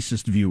for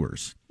racist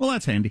viewers. Well,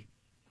 that's handy.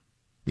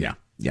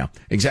 Yeah,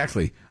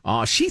 exactly.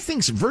 She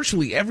thinks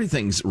virtually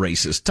everything's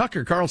racist.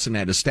 Tucker Carlson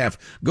had his staff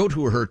go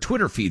to her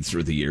Twitter feed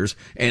through the years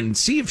and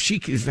see if she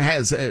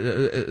has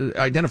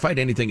identified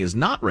anything as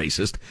not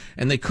racist,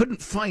 and they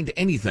couldn't find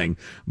anything.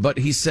 But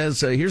he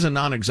says, here's a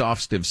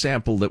non-exhaustive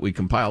sample that we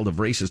compiled of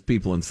racist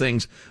people and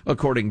things,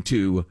 according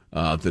to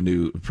the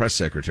new press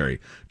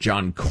secretary.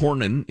 John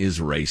Cornyn is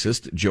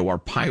racist. Joe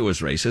Arpaio is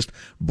racist.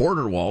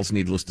 Border walls,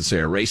 needless to say,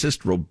 are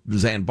racist.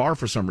 Roseanne Barr,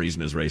 for some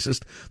reason, is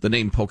racist. The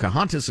name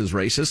Pocahontas is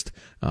racist.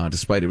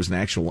 Despite it was an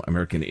actual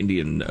American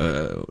Indian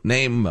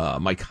name.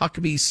 Mike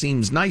Huckabee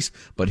seems nice,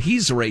 but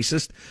he's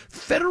racist.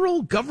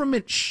 Federal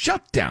government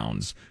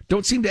shutdowns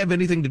don't seem to have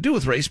anything to do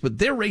with race, but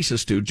they're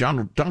racist too.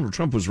 Donald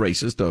Trump was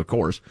racist, of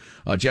course.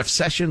 Jeff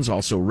Sessions,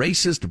 also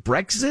racist.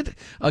 Brexit,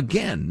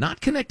 again,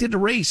 not connected to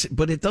race,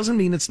 but it doesn't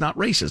mean it's not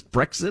racist.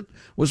 Brexit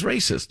was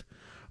racist.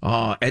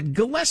 Ed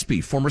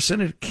Gillespie, former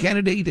Senate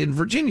candidate in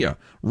Virginia,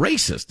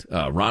 racist.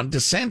 Ron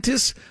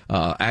DeSantis,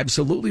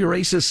 absolutely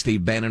racist.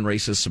 Steve Bannon,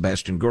 racist.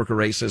 Sebastian Gorka,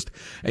 racist.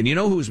 And you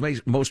know who's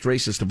most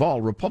racist of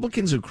all?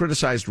 Republicans who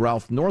criticized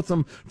Ralph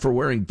Northam for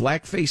wearing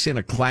blackface in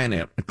a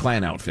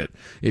Klan outfit.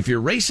 If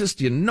you're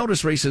racist, you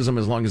notice racism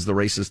as long as the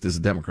racist is a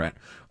Democrat.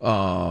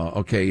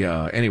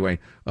 Anyway.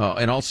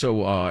 And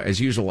also, as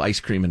usual, ice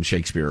cream and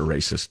Shakespeare are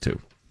racist,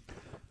 too.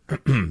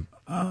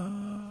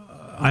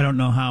 I don't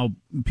know how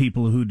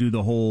people who do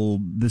the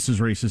whole this is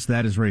racist,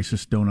 that is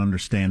racist don't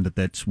understand that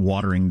that's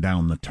watering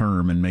down the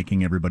term and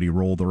making everybody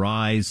roll their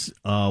eyes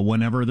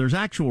whenever there's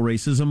actual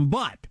racism.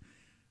 But,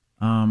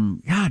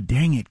 God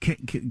dang it,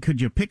 could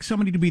you pick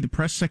somebody to be the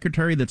press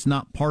secretary that's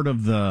not part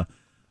of the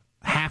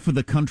half of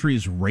the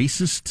country's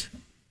racist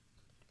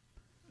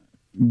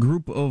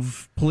group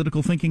of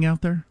political thinking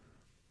out there?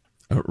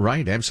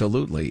 Right,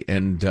 absolutely.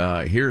 And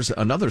here's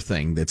another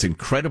thing that's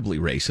incredibly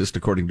racist,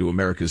 according to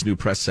America's new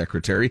press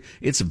secretary.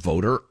 It's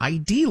voter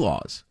ID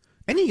laws.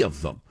 Any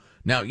of them.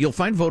 Now, you'll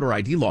find voter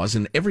ID laws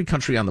in every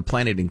country on the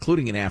planet,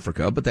 including in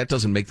Africa, but that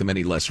doesn't make them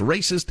any less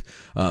racist.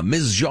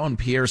 Ms.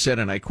 Jean-Pierre said,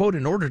 and I quote,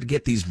 in order to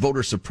get these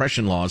voter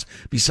suppression laws,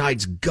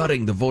 besides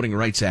gutting the Voting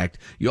Rights Act,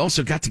 you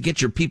also got to get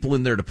your people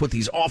in there to put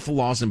these awful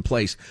laws in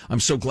place. I'm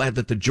so glad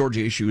that the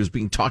Georgia issue is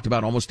being talked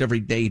about almost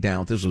every day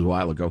now. This was a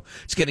while ago.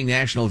 It's getting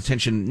national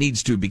attention. It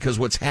needs to, because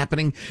what's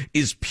happening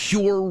is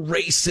pure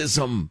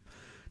racism.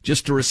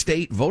 just to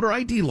restate, voter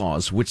ID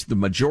laws, which the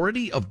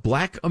majority of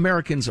black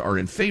Americans are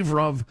in favor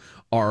of,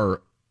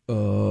 are,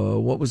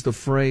 what was the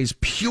phrase?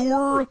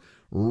 Pure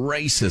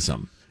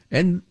racism.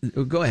 And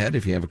go ahead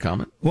if you have a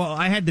comment. Well,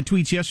 I had the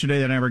tweets yesterday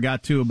that I never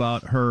got to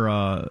about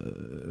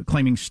her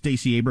claiming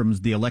Stacey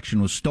Abrams, the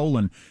election was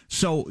stolen.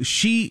 So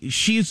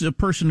she's a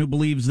person who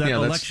believes that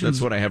elections...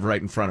 That's what I have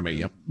right in front of me,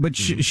 yep. But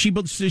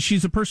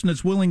she's a person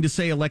that's willing to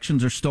say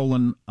elections are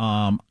stolen.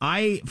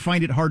 I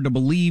find it hard to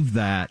believe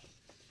that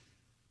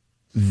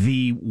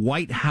the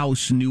White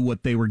House knew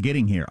what they were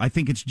getting here. I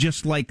think it's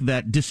just like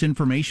that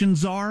disinformation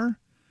czar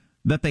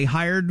that they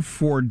hired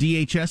for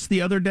DHS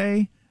the other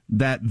day,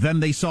 that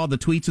then they saw the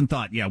tweets and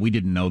thought, yeah, we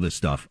didn't know this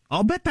stuff.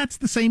 I'll bet that's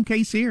the same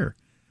case here.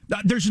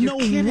 There's no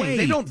way.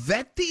 They don't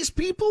vet these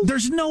people?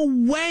 There's no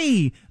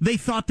way they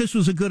thought this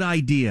was a good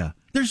idea.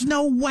 There's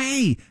no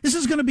way. This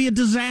is going to be a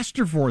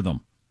disaster for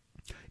them.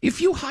 If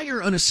you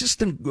hire an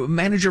assistant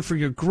manager for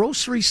your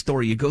grocery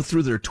store, you go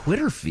through their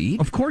Twitter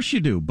feed. Of course you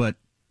do, but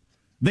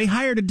they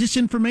hired a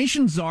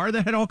disinformation czar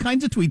that had all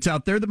kinds of tweets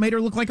out there that made her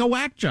look like a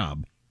whack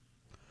job.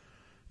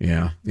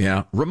 Yeah.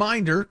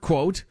 Reminder,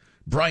 quote,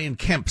 Brian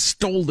Kemp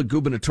stole the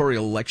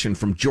gubernatorial election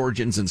from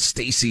Georgians and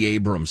Stacey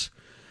Abrams.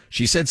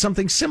 She said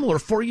something similar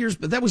 4 years,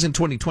 but that was in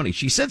 2020.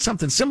 She said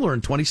something similar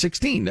in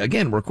 2016.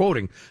 Again, we're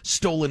quoting,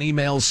 stolen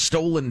emails,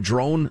 stolen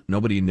drone.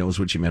 Nobody knows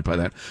what she meant by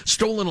that.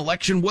 Stolen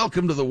election.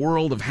 Welcome to the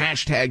world of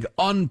hashtag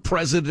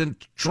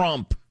unpresident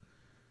Trump.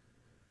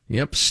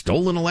 Yep,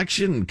 stolen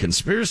election,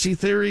 conspiracy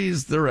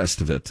theories, the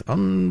rest of it.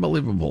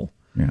 Unbelievable.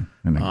 Yeah.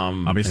 And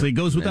obviously it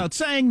goes without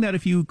saying that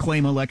if you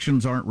claim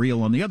elections aren't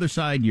real on the other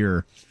side,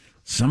 you're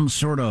some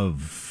sort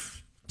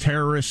of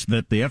terrorist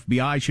that the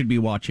FBI should be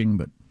watching,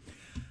 but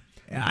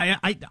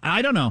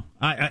I don't know.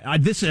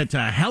 It's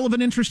a hell of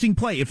an interesting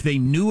play if they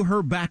knew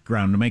her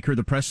background to make her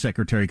the press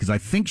secretary, because I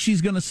think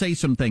she's going to say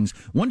some things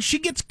once she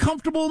gets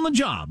comfortable in the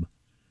job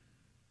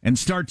and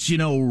starts,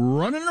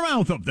 running her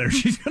mouth up there.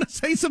 She's going to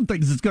say some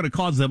things that's going to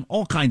cause them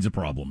all kinds of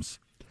problems.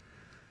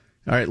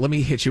 All right, let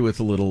me hit you with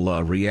a little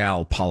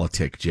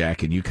realpolitik,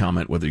 Jack, and you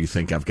comment whether you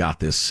think I've got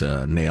this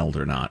nailed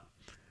or not.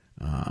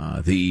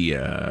 The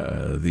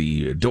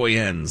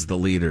doyens, the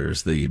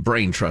leaders, the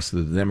brain trust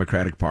of the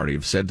Democratic Party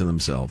have said to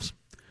themselves,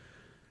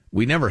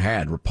 we never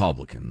had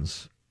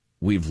Republicans.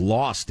 We've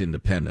lost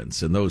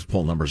independents, and those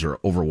poll numbers are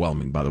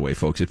overwhelming, by the way,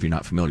 folks, if you're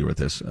not familiar with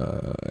this.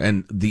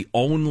 And the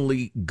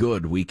only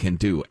good we can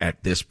do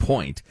at this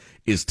point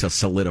is to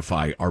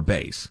solidify our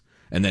base.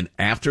 And then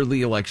after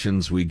the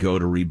elections, we go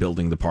to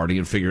rebuilding the party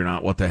and figuring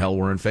out what the hell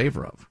we're in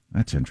favor of.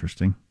 That's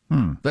interesting.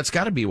 That's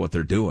got to be what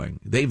they're doing.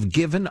 They've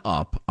given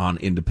up on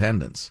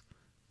independence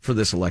for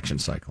this election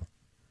cycle.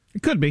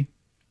 It could be.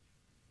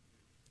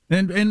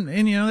 And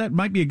that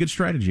might be a good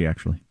strategy,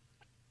 actually.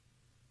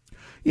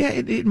 Yeah,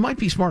 it might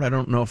be smart. I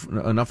don't know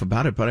enough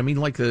about it, but I mean,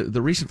 like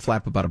the recent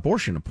flap about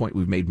abortion, a point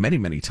we've made many,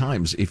 many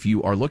times. If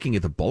you are looking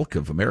at the bulk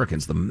of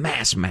Americans,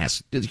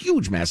 the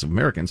huge mass of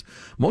Americans,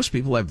 most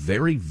people have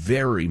very,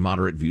 very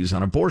moderate views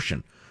on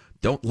abortion.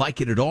 Don't like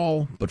it at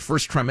all, but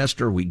first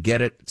trimester, we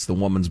get it. It's the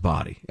woman's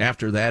body.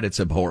 After that, it's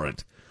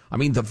abhorrent. I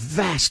mean, the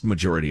vast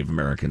majority of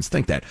Americans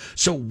think that.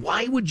 So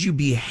why would you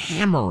be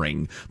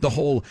hammering the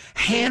whole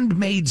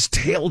Handmaid's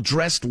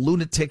Tale-dressed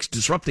lunatics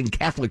disrupting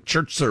Catholic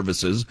church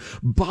services,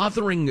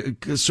 bothering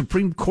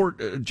Supreme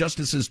Court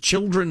justices'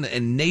 children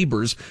and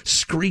neighbors,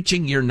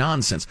 screeching your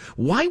nonsense?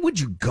 Why would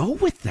you go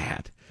with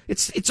that?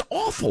 It's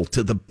awful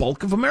to the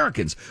bulk of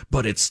Americans,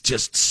 but it's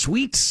just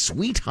sweet,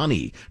 sweet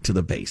honey to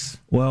the base.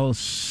 Well,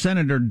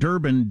 Senator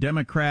Durbin,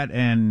 Democrat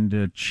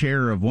and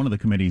chair of one of the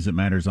committees that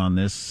matters on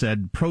this,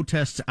 said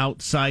protests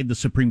outside the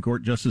Supreme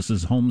Court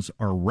justices' homes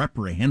are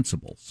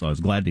reprehensible. So I was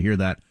glad to hear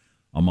that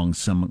among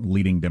some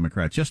leading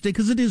Democrats yesterday,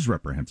 because it is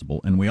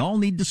reprehensible, and we all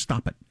need to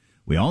stop it.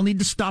 We all need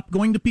to stop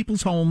going to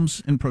people's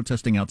homes and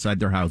protesting outside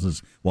their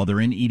houses while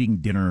they're in eating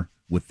dinner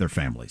with their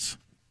families.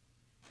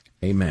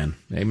 Amen.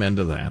 Amen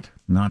to that.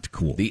 Not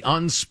cool. The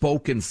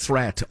unspoken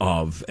threat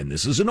of, and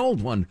this is an old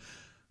one,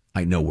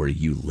 I know where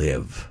you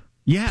live.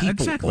 Yeah, People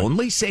exactly.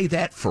 only say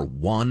that for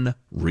one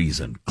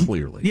reason,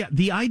 clearly. Yeah,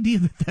 the idea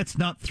that that's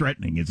not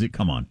threatening is it.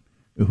 Come on,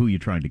 who are you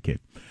trying to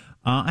kid?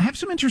 I have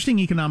some interesting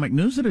economic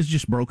news that has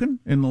just broken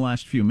in the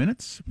last few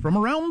minutes from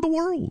around the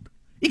world.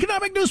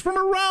 Economic news from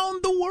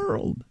around the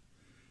world.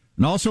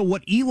 And also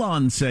what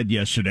Elon said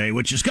yesterday,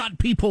 which has got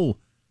people,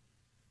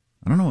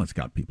 I don't know what's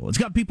got people. It's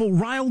got people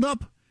riled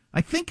up, I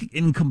think,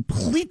 in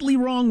completely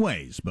wrong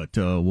ways. But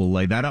we'll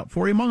lay that out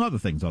for you, among other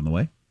things, on the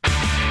way.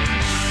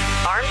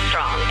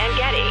 Armstrong and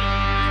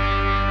Getty.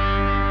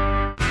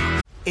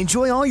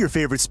 Enjoy all your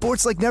favorite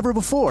sports like never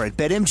before at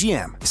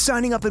BetMGM.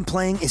 Signing up and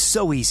playing is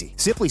so easy.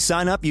 Simply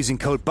sign up using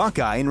code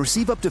Buckeye and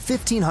receive up to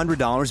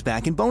 $1,500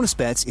 back in bonus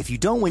bets if you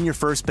don't win your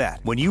first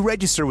bet. When you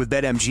register with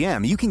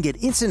BetMGM, you can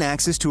get instant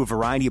access to a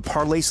variety of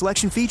parlay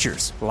selection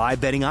features, live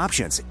betting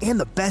options, and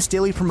the best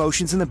daily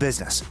promotions in the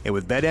business. And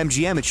with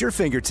BetMGM at your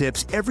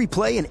fingertips, every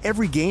play and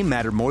every game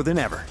matter more than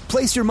ever.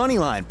 Place your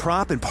moneyline,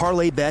 prop, and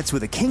parlay bets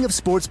with the king of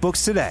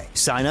sportsbooks today.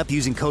 Sign up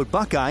using code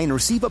Buckeye and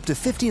receive up to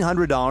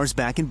 $1,500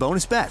 back in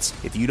bonus bets.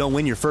 if you don't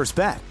win your first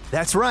bet.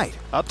 That's right,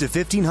 up to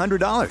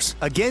 $1,500.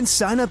 Again,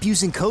 sign up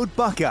using code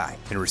Buckeye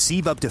and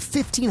receive up to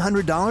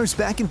 $1,500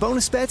 back in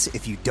bonus bets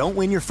if you don't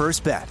win your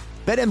first bet.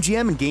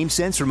 BetMGM and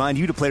GameSense remind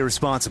you to play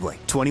responsibly.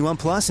 21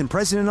 plus and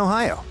present in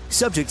Ohio.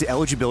 Subject to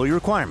eligibility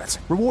requirements.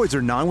 Rewards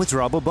are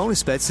non-withdrawable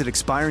bonus bets that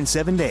expire in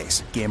 7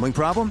 days. Gambling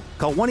problem?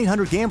 Call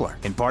 1-800-GAMBLER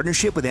in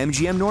partnership with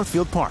MGM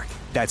Northfield Park.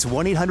 That's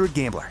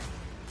 1-800-GAMBLER.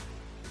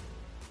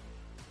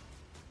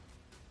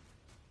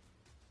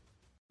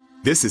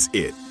 This is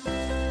it.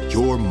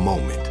 Your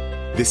moment.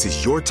 This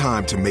is your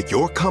time to make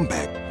your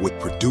comeback with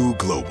Purdue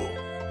Global.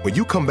 When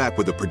you come back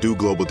with a Purdue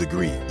Global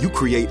degree, you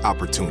create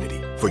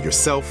opportunity for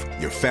yourself,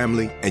 your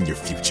family, and your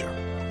future.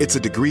 It's a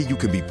degree you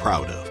can be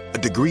proud of, a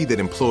degree that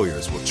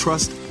employers will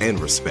trust and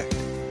respect.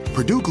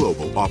 Purdue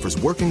Global offers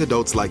working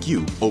adults like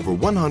you over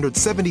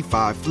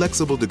 175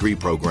 flexible degree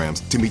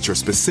programs to meet your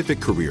specific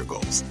career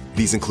goals.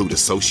 These include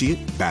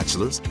associate,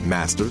 bachelor's,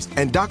 master's,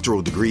 and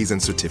doctoral degrees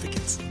and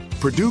certificates.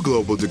 Purdue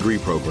Global degree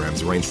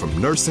programs range from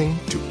nursing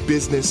to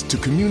business to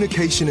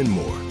communication and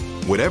more.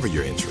 Whatever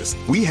your interest,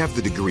 we have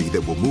the degree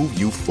that will move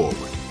you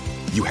forward.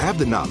 You have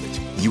the knowledge,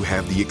 you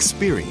have the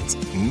experience.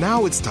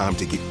 Now it's time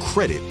to get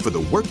credit for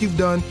the work you've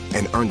done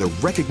and earn the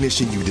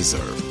recognition you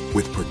deserve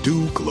with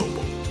Purdue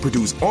Global,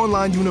 Purdue's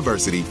online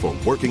university for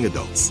working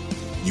adults.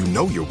 You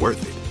know you're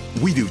worth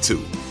it. We do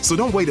too. So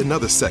don't wait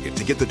another second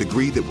to get the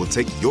degree that will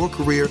take your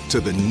career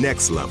to the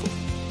next level.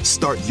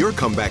 Start your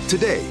comeback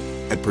today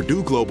at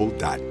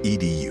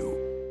purdueglobal.edu.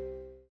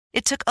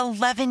 It took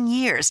 11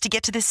 years to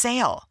get to this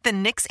sale. The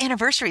Knix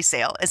Anniversary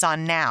Sale is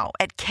on now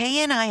at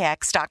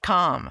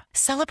knix.com.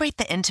 Celebrate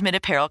the intimate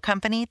apparel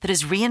company that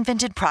has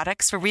reinvented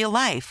products for real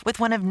life with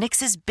one of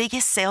Knix's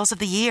biggest sales of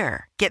the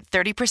year. Get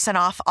 30%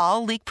 off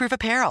all leak-proof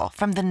apparel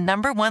from the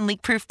 #1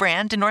 leak-proof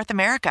brand in North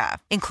America,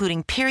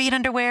 including period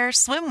underwear,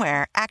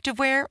 swimwear,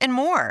 activewear, and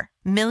more.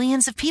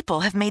 Millions of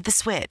people have made the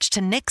switch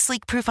to Knix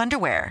leak-proof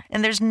underwear,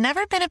 and there's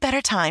never been a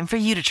better time for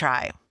you to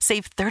try.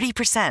 Save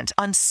 30%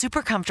 on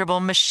super comfortable,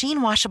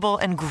 machine-washable,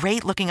 and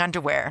great-looking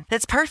underwear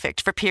that's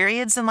perfect for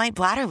periods and light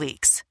bladder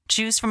leaks.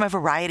 Choose from a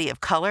variety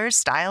of colors,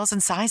 styles,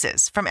 and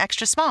sizes, from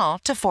extra small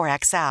to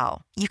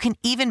 4XL. You can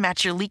even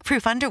match your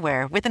leak-proof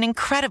underwear with an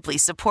incredibly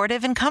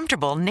supportive and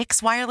comfortable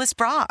Knix wireless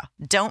bra.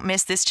 Don't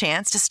miss this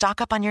chance to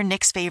stock up on your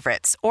Knix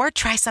favorites or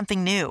try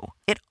something new.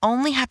 It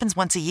only happens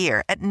once a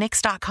year at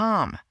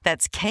Knix.com.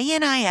 That's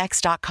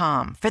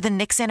KNIX.com for the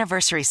Knix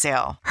Anniversary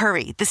Sale.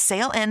 Hurry, the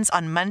sale ends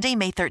on Monday,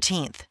 May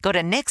 13th. Go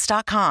to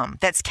Knix.com.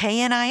 That's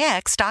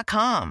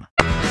KNIX.com.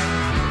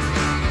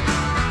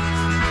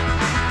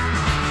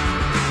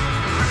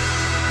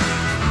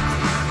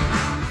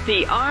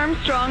 The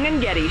Armstrong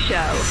and Getty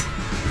Show.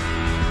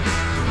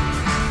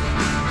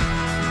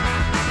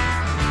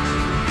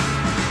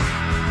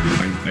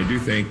 I do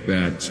think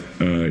that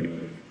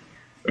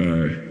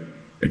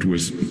it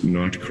was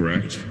not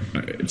correct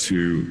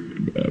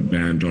to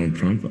ban Donald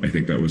Trump. I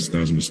think that was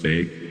a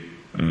mistake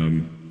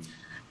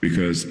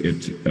because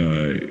it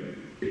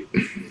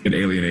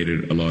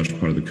alienated a large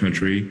part of the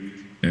country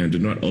and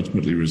did not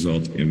ultimately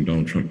result in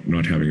Donald Trump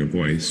not having a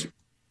voice.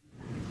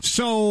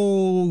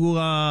 So,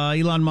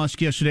 Elon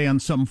Musk yesterday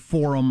on some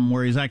forum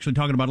where he's actually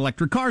talking about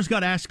electric cars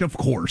got asked, of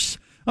course,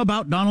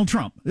 about Donald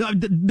Trump.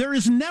 There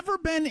has never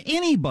been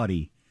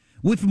anybody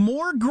with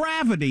more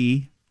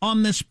gravity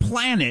on this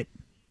planet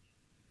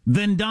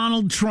than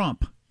Donald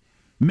Trump.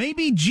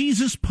 Maybe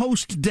Jesus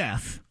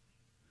post-death.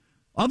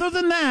 Other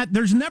than that,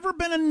 there's never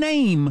been a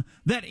name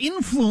that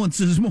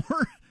influences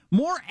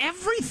more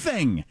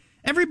everything.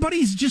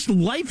 Everybody's just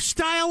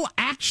lifestyle,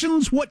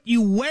 actions, what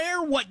you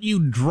wear, what you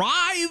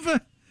drive,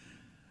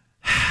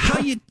 how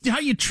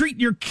you treat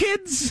your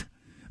kids,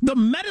 the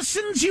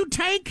medicines you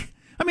take.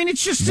 I mean,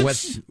 it's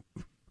just...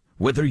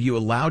 Whether you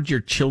allowed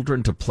your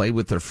children to play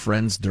with their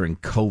friends during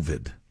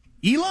COVID.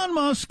 Elon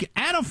Musk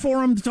at a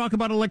forum to talk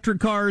about electric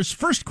cars.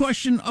 First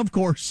question, of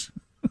course.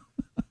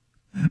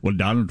 Will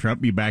Donald Trump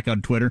be back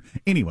on Twitter?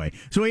 Anyway,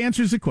 so he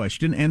answers the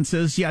question and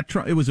says, yeah,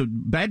 it was a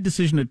bad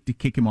decision to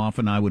kick him off,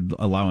 and I would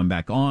allow him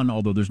back on,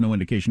 although there's no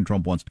indication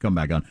Trump wants to come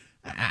back on.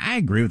 I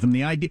agree with him.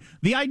 The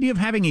idea of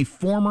having a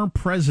former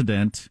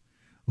president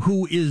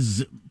who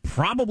is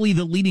probably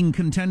the leading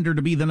contender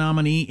to be the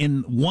nominee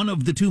in one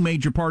of the two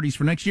major parties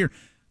for next year,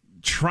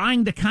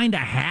 trying to kind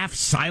of half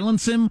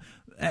silence him.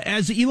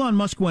 As Elon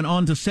Musk went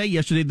on to say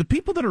yesterday, the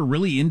people that are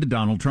really into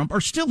Donald Trump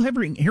are still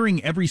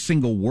hearing every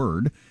single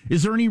word.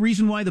 Is there any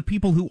reason why the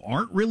people who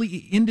aren't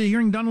really into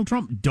hearing Donald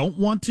Trump don't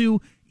want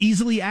to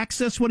easily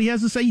access what he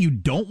has to say? You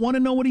don't want to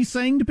know what he's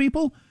saying to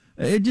people?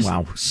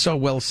 Wow, so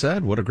well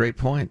said. What a great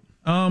point.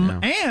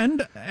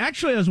 And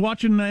actually, I was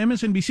watching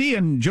MSNBC,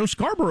 and Joe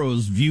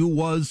Scarborough's view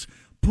was,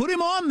 put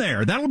him on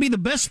there. That'll be the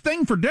best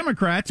thing for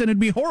Democrats, and it'd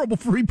be horrible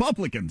for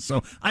Republicans.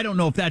 So I don't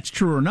know if that's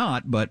true or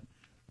not, but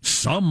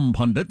some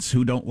pundits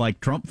who don't like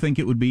Trump think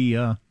it would be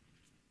to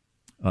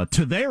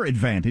their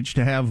advantage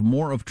to have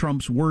more of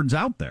Trump's words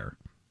out there.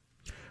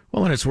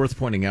 Well, and it's worth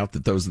pointing out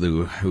that those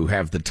who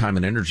have the time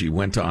and energy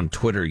went on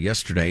Twitter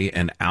yesterday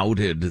and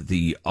outed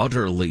the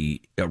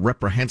utterly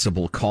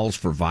reprehensible calls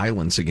for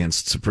violence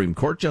against Supreme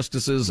Court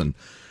justices and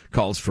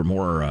calls for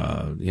more,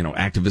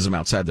 activism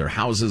outside their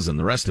houses and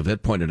the rest of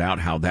it, pointed out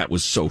how that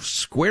was so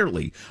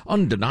squarely,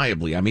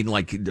 undeniably,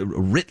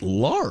 writ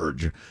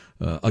large,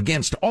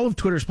 against all of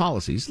Twitter's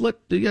policies.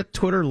 Let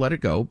Twitter let it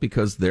go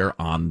because they're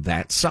on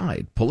that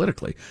side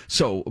politically.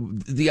 So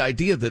the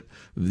idea that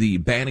the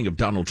banning of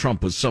Donald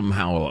Trump was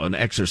somehow an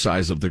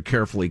exercise of their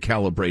carefully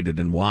calibrated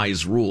and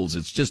wise rules,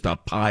 it's just a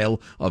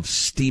pile of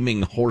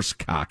steaming horse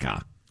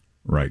caca.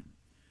 Right.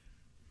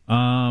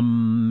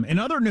 In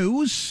other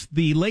news,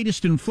 the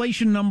latest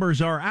inflation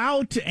numbers are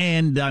out,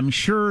 and I'm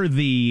sure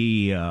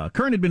the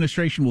current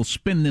administration will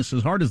spin this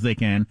as hard as they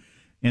can,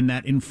 and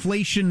that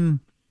inflation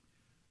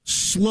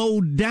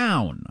slowed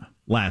down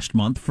last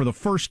month for the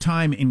first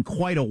time in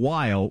quite a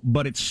while,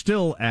 but it's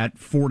still at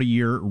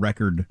 40-year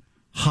record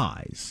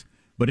highs.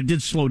 But it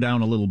did slow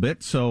down a little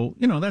bit, so,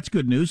 that's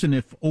good news. And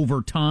if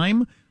over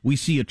time we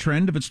see a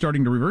trend of it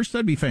starting to reverse,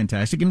 that'd be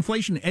fantastic.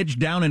 Inflation edged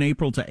down in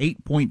April to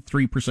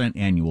 8.3%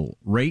 annual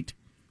rate,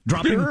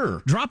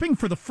 dropping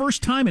for the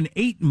first time in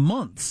 8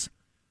 months.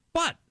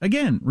 But,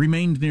 again,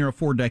 remained near a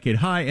 4-decade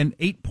high, and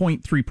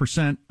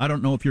 8.3%. I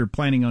don't know if you're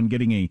planning on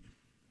getting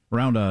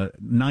around a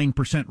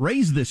 9%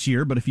 raise this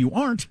year, but if you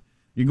aren't,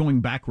 you're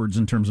going backwards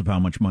in terms of how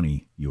much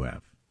money you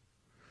have.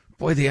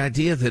 Boy, the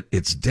idea that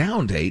it's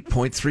down to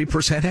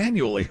 8.3%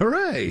 annually.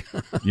 Hooray!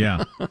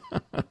 Yeah.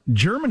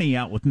 Germany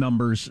out with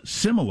numbers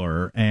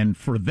similar, and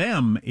for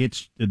them,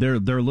 they're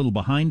a little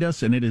behind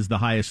us, and it is the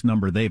highest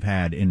number they've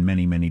had in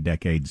many, many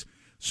decades.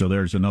 So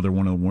there's another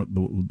one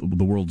of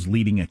the world's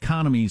leading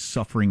economies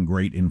suffering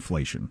great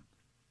inflation.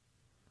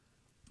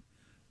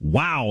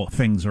 Wow,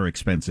 things are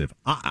expensive.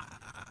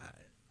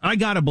 I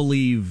got to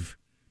believe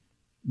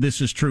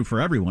this is true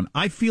for everyone.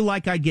 I feel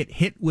like I get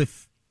hit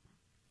with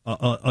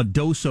a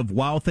dose of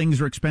wow, things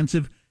are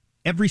expensive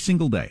every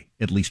single day,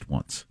 at least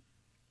once.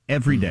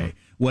 Every day,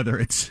 whether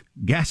it's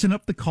gassing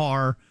up the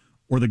car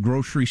or the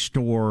grocery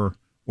store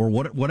or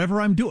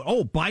whatever I'm doing.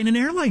 Oh, buying an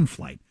airline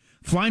flight,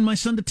 flying my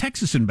son to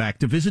Texas and back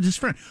to visit his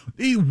friend.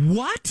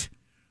 What?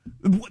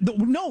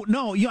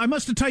 No, I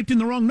must have typed in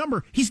the wrong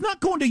number. He's not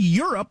going to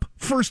Europe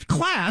first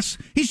class.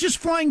 He's just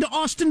flying to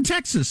Austin,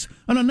 Texas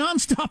on a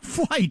nonstop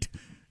flight,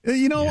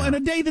 and a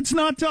day that's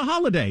not a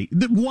holiday.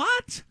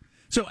 What?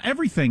 So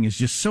everything is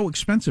just so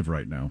expensive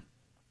right now.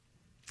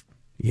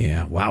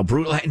 Yeah, wow,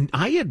 brutal. And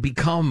I had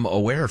become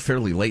aware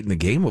fairly late in the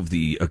game of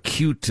the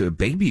acute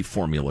baby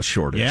formula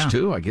shortage,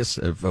 too. I guess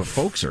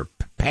folks are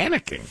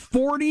panicking.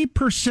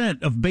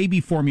 40% of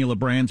baby formula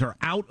brands are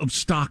out of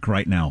stock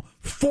right now.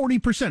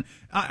 40%.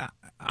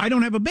 I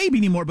don't have a baby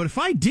anymore, but if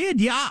I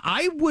did,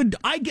 I would.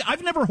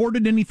 I've never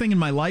hoarded anything in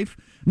my life.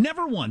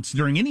 Never once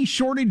during any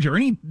shortage or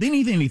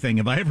anything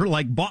have I ever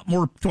bought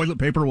more toilet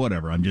paper or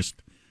whatever.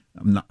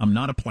 I'm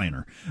not a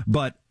planner.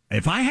 But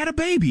if I had a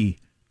baby,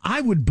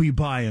 I would be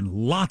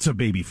buying lots of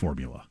baby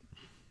formula.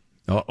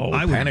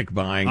 Panic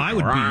buying. I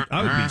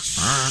would be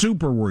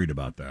super worried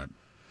about that.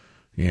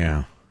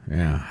 Yeah.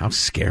 How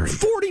scary.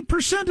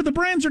 40% of the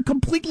brands are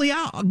completely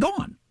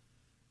gone.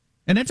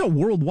 And that's a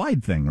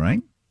worldwide thing,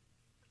 right?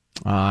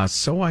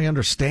 So I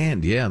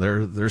understand. Yeah,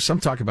 there's some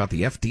talk about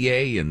the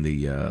FDA and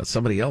the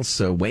somebody else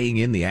weighing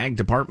in, the ag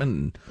department,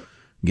 and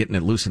getting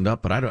it loosened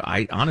up, but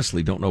I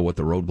honestly don't know what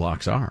the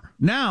roadblocks are.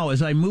 Now,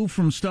 as I move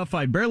from stuff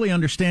I barely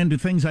understand to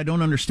things I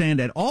don't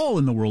understand at all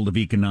in the world of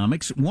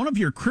economics, one of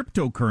your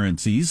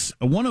cryptocurrencies,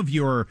 one of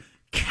your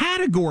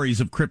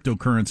categories of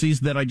cryptocurrencies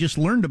that I just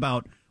learned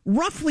about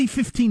roughly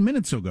 15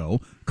 minutes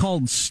ago,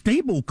 called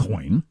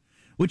stablecoin,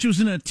 which was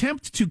an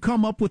attempt to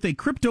come up with a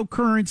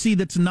cryptocurrency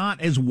that's not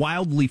as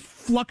wildly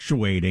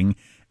fluctuating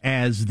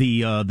as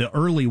the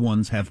early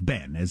ones have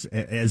been.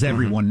 As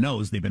everyone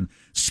knows, they've been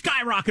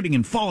skyrocketing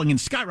and falling and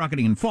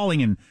skyrocketing and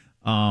falling.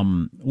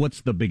 And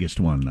what's the biggest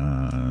one?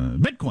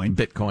 Bitcoin.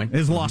 Bitcoin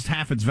has lost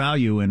half its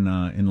value in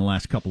the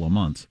last couple of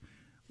months.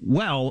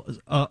 Well,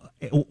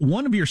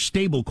 one of your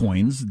stable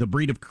coins, the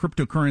breed of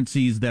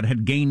cryptocurrencies that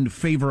had gained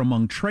favor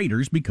among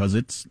traders because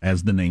it's,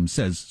 as the name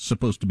says,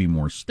 supposed to be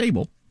more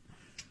stable,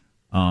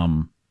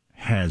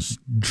 has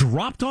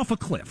dropped off a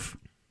cliff.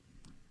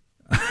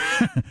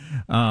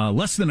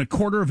 Less than a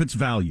quarter of its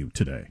value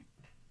today.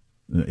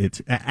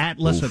 It's at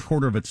less a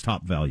quarter of its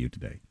top value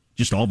today.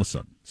 Just all of a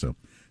sudden. So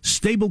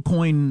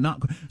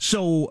stablecoin,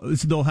 so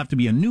there'll have to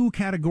be a new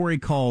category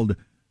called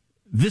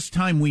 "This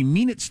Time We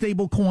Mean It"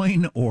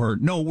 stablecoin, or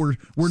no, we're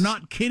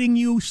not kidding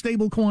you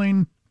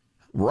stablecoin.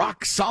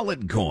 Rock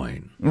solid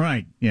coin.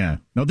 Right. Yeah.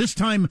 No, this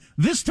time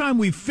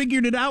we've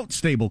figured it out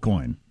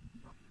stablecoin.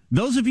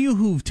 Those of you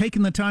who've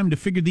taken the time to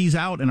figure these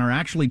out and are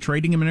actually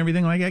trading them and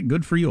everything like that,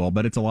 good for you. I'll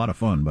bet it's a lot of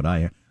fun, but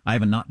I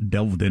haven't not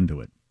delved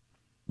into it.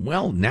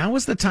 Well, now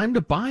is the time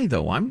to buy,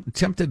 though. I'm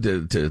tempted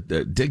to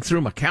dig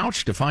through my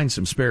couch to find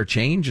some spare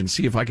change and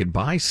see if I could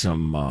buy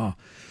some what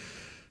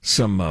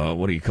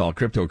do you call it,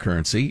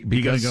 cryptocurrency?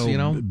 Because, you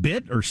gotta go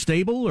Bit or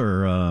Stable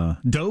or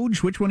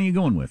Doge? Which one are you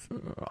going with?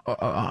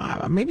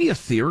 Maybe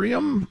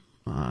Ethereum.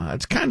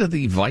 It's kind of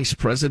the vice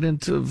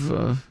president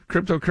of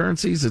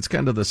cryptocurrencies. It's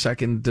kind of the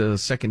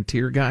second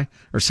tier guy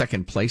or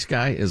second place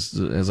guy,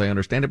 as I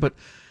understand it. But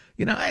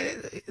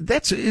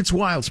it's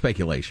wild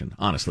speculation.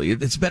 Honestly,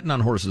 it's betting on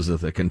horses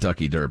at the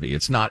Kentucky Derby.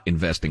 It's not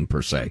investing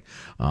per se.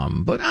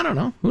 But I don't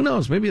know. Who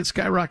knows? Maybe it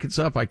skyrockets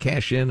up. I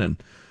cash in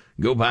and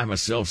go buy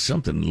myself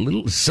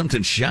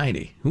something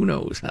shiny. Who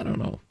knows? I don't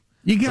know.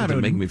 You got to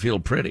make me feel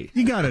pretty.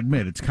 You got to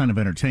admit, it's kind of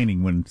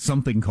entertaining when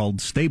something called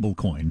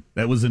stablecoin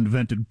that was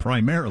invented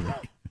primarily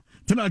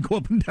to not go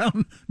up and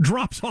down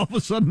drops all of a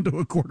sudden to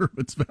a quarter of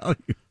its value.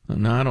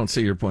 No, I don't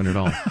see your point at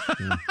all.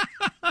 Yeah.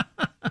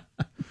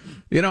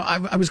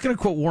 I was going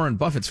to quote Warren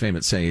Buffett's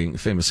famous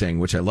saying,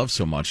 which I love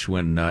so much: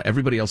 when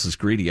everybody else is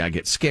greedy, I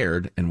get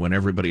scared, and when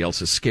everybody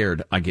else is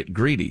scared, I get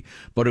greedy.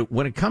 But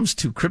when it comes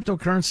to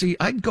cryptocurrency,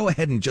 I'd go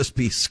ahead and just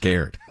be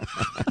scared.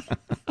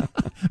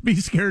 Be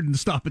scared and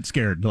stop it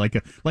scared.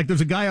 Like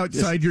there's a guy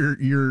outside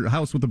your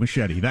house with a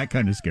machete. That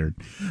kind of scared.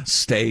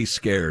 Stay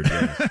scared.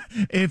 Yeah.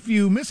 If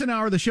you miss an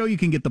hour of the show, you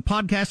can get the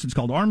podcast. It's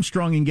called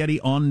Armstrong and Getty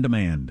On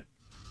Demand.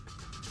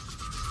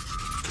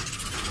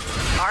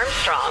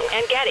 Armstrong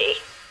and Getty.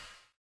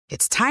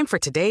 It's time for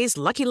today's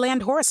Lucky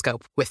Land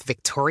horoscope with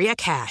Victoria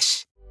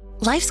Cash.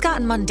 Life's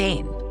gotten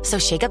mundane, so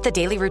shake up the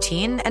daily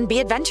routine and be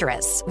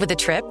adventurous with a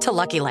trip to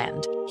Lucky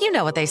Land. You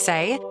know what they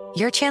say.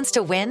 Your chance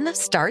to win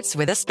starts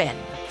with a spin.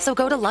 So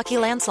go to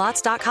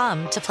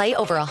LuckyLandSlots.com to play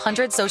over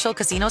 100 social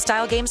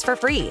casino-style games for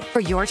free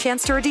for your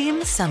chance to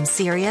redeem some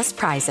serious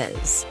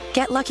prizes.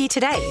 Get lucky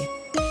today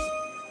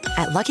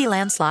at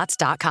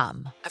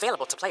LuckyLandSlots.com.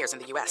 Available to players in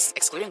the U.S.,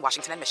 excluding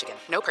Washington and Michigan.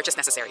 No purchase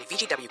necessary.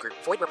 VGW Group.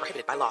 Void where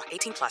prohibited by law.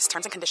 18+.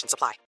 Terms and conditions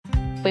apply.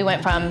 We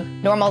went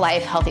from normal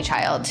life, healthy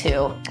child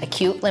to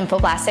acute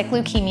lymphoblastic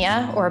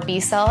leukemia, or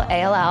B-cell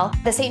ALL.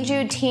 The St.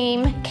 Jude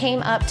team came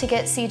up to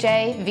get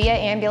CJ via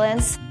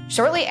ambulance.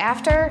 Shortly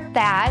after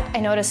that, I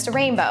noticed a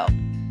rainbow.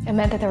 It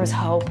meant that there was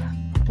hope.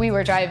 We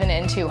were driving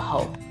into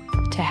hope.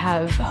 To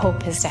have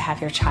hope is to have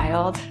your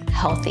child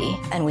healthy,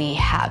 and we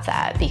have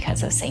that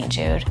because of St.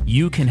 Jude.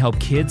 You can help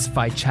kids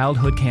fight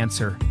childhood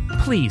cancer.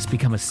 Please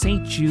become a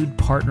St. Jude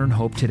Partner in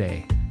Hope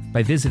today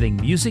by visiting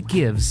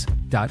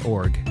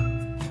musicgives.org.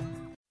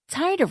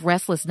 Tired of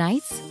restless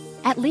nights?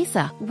 At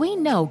Leesa, we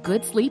know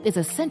good sleep is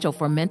essential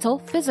for mental,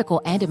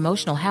 physical, and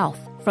emotional health.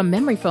 From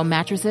memory foam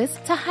mattresses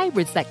to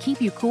hybrids that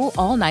keep you cool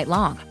all night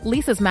long,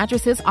 Leesa's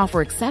mattresses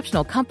offer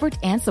exceptional comfort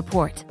and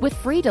support with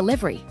free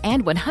delivery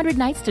and 100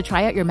 nights to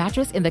try out your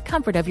mattress in the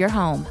comfort of your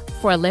home.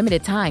 For a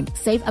limited time,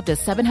 save up to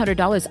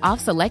 $700 off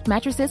select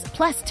mattresses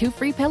plus 2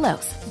 free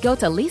pillows. Go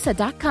to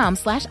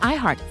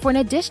Leesa.com/iHeart for an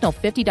additional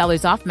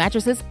 $50 off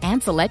mattresses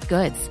and select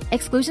goods.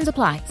 Exclusions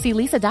apply. See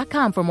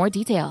Leesa.com for more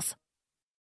details.